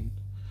I mean?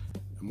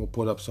 I'm gonna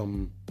put up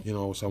some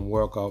some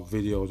workout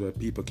videos where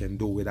people can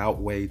do without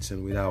weights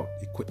and without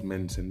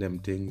equipment and them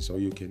things, so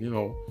you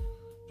can,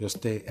 just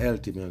stay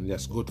healthy, man.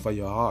 That's good for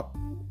your heart.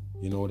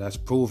 That's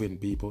proven,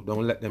 people.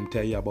 Don't let them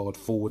tell you about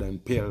food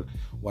and pill,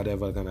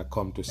 whatever gonna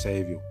come to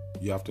save you.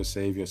 You have to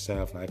save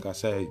yourself. Like I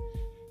say,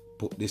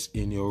 put this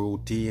in your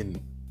routine.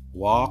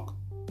 Walk,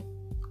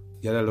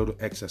 get a little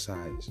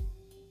exercise.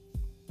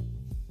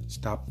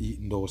 Stop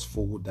eating those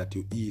food that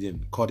you're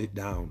eating. Cut it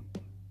down.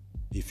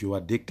 If you're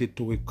addicted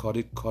to it, cut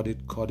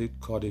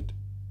it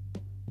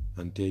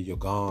until you're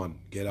gone.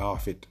 Get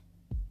off it.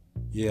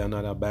 Yeah,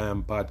 another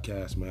BAM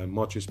podcast, man.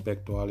 Much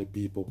respect to all the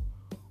people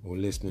who are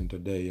listening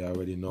today. You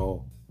already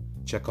know.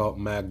 Check out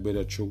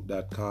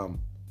magbittertruth.com.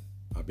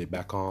 I'll be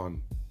back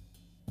on.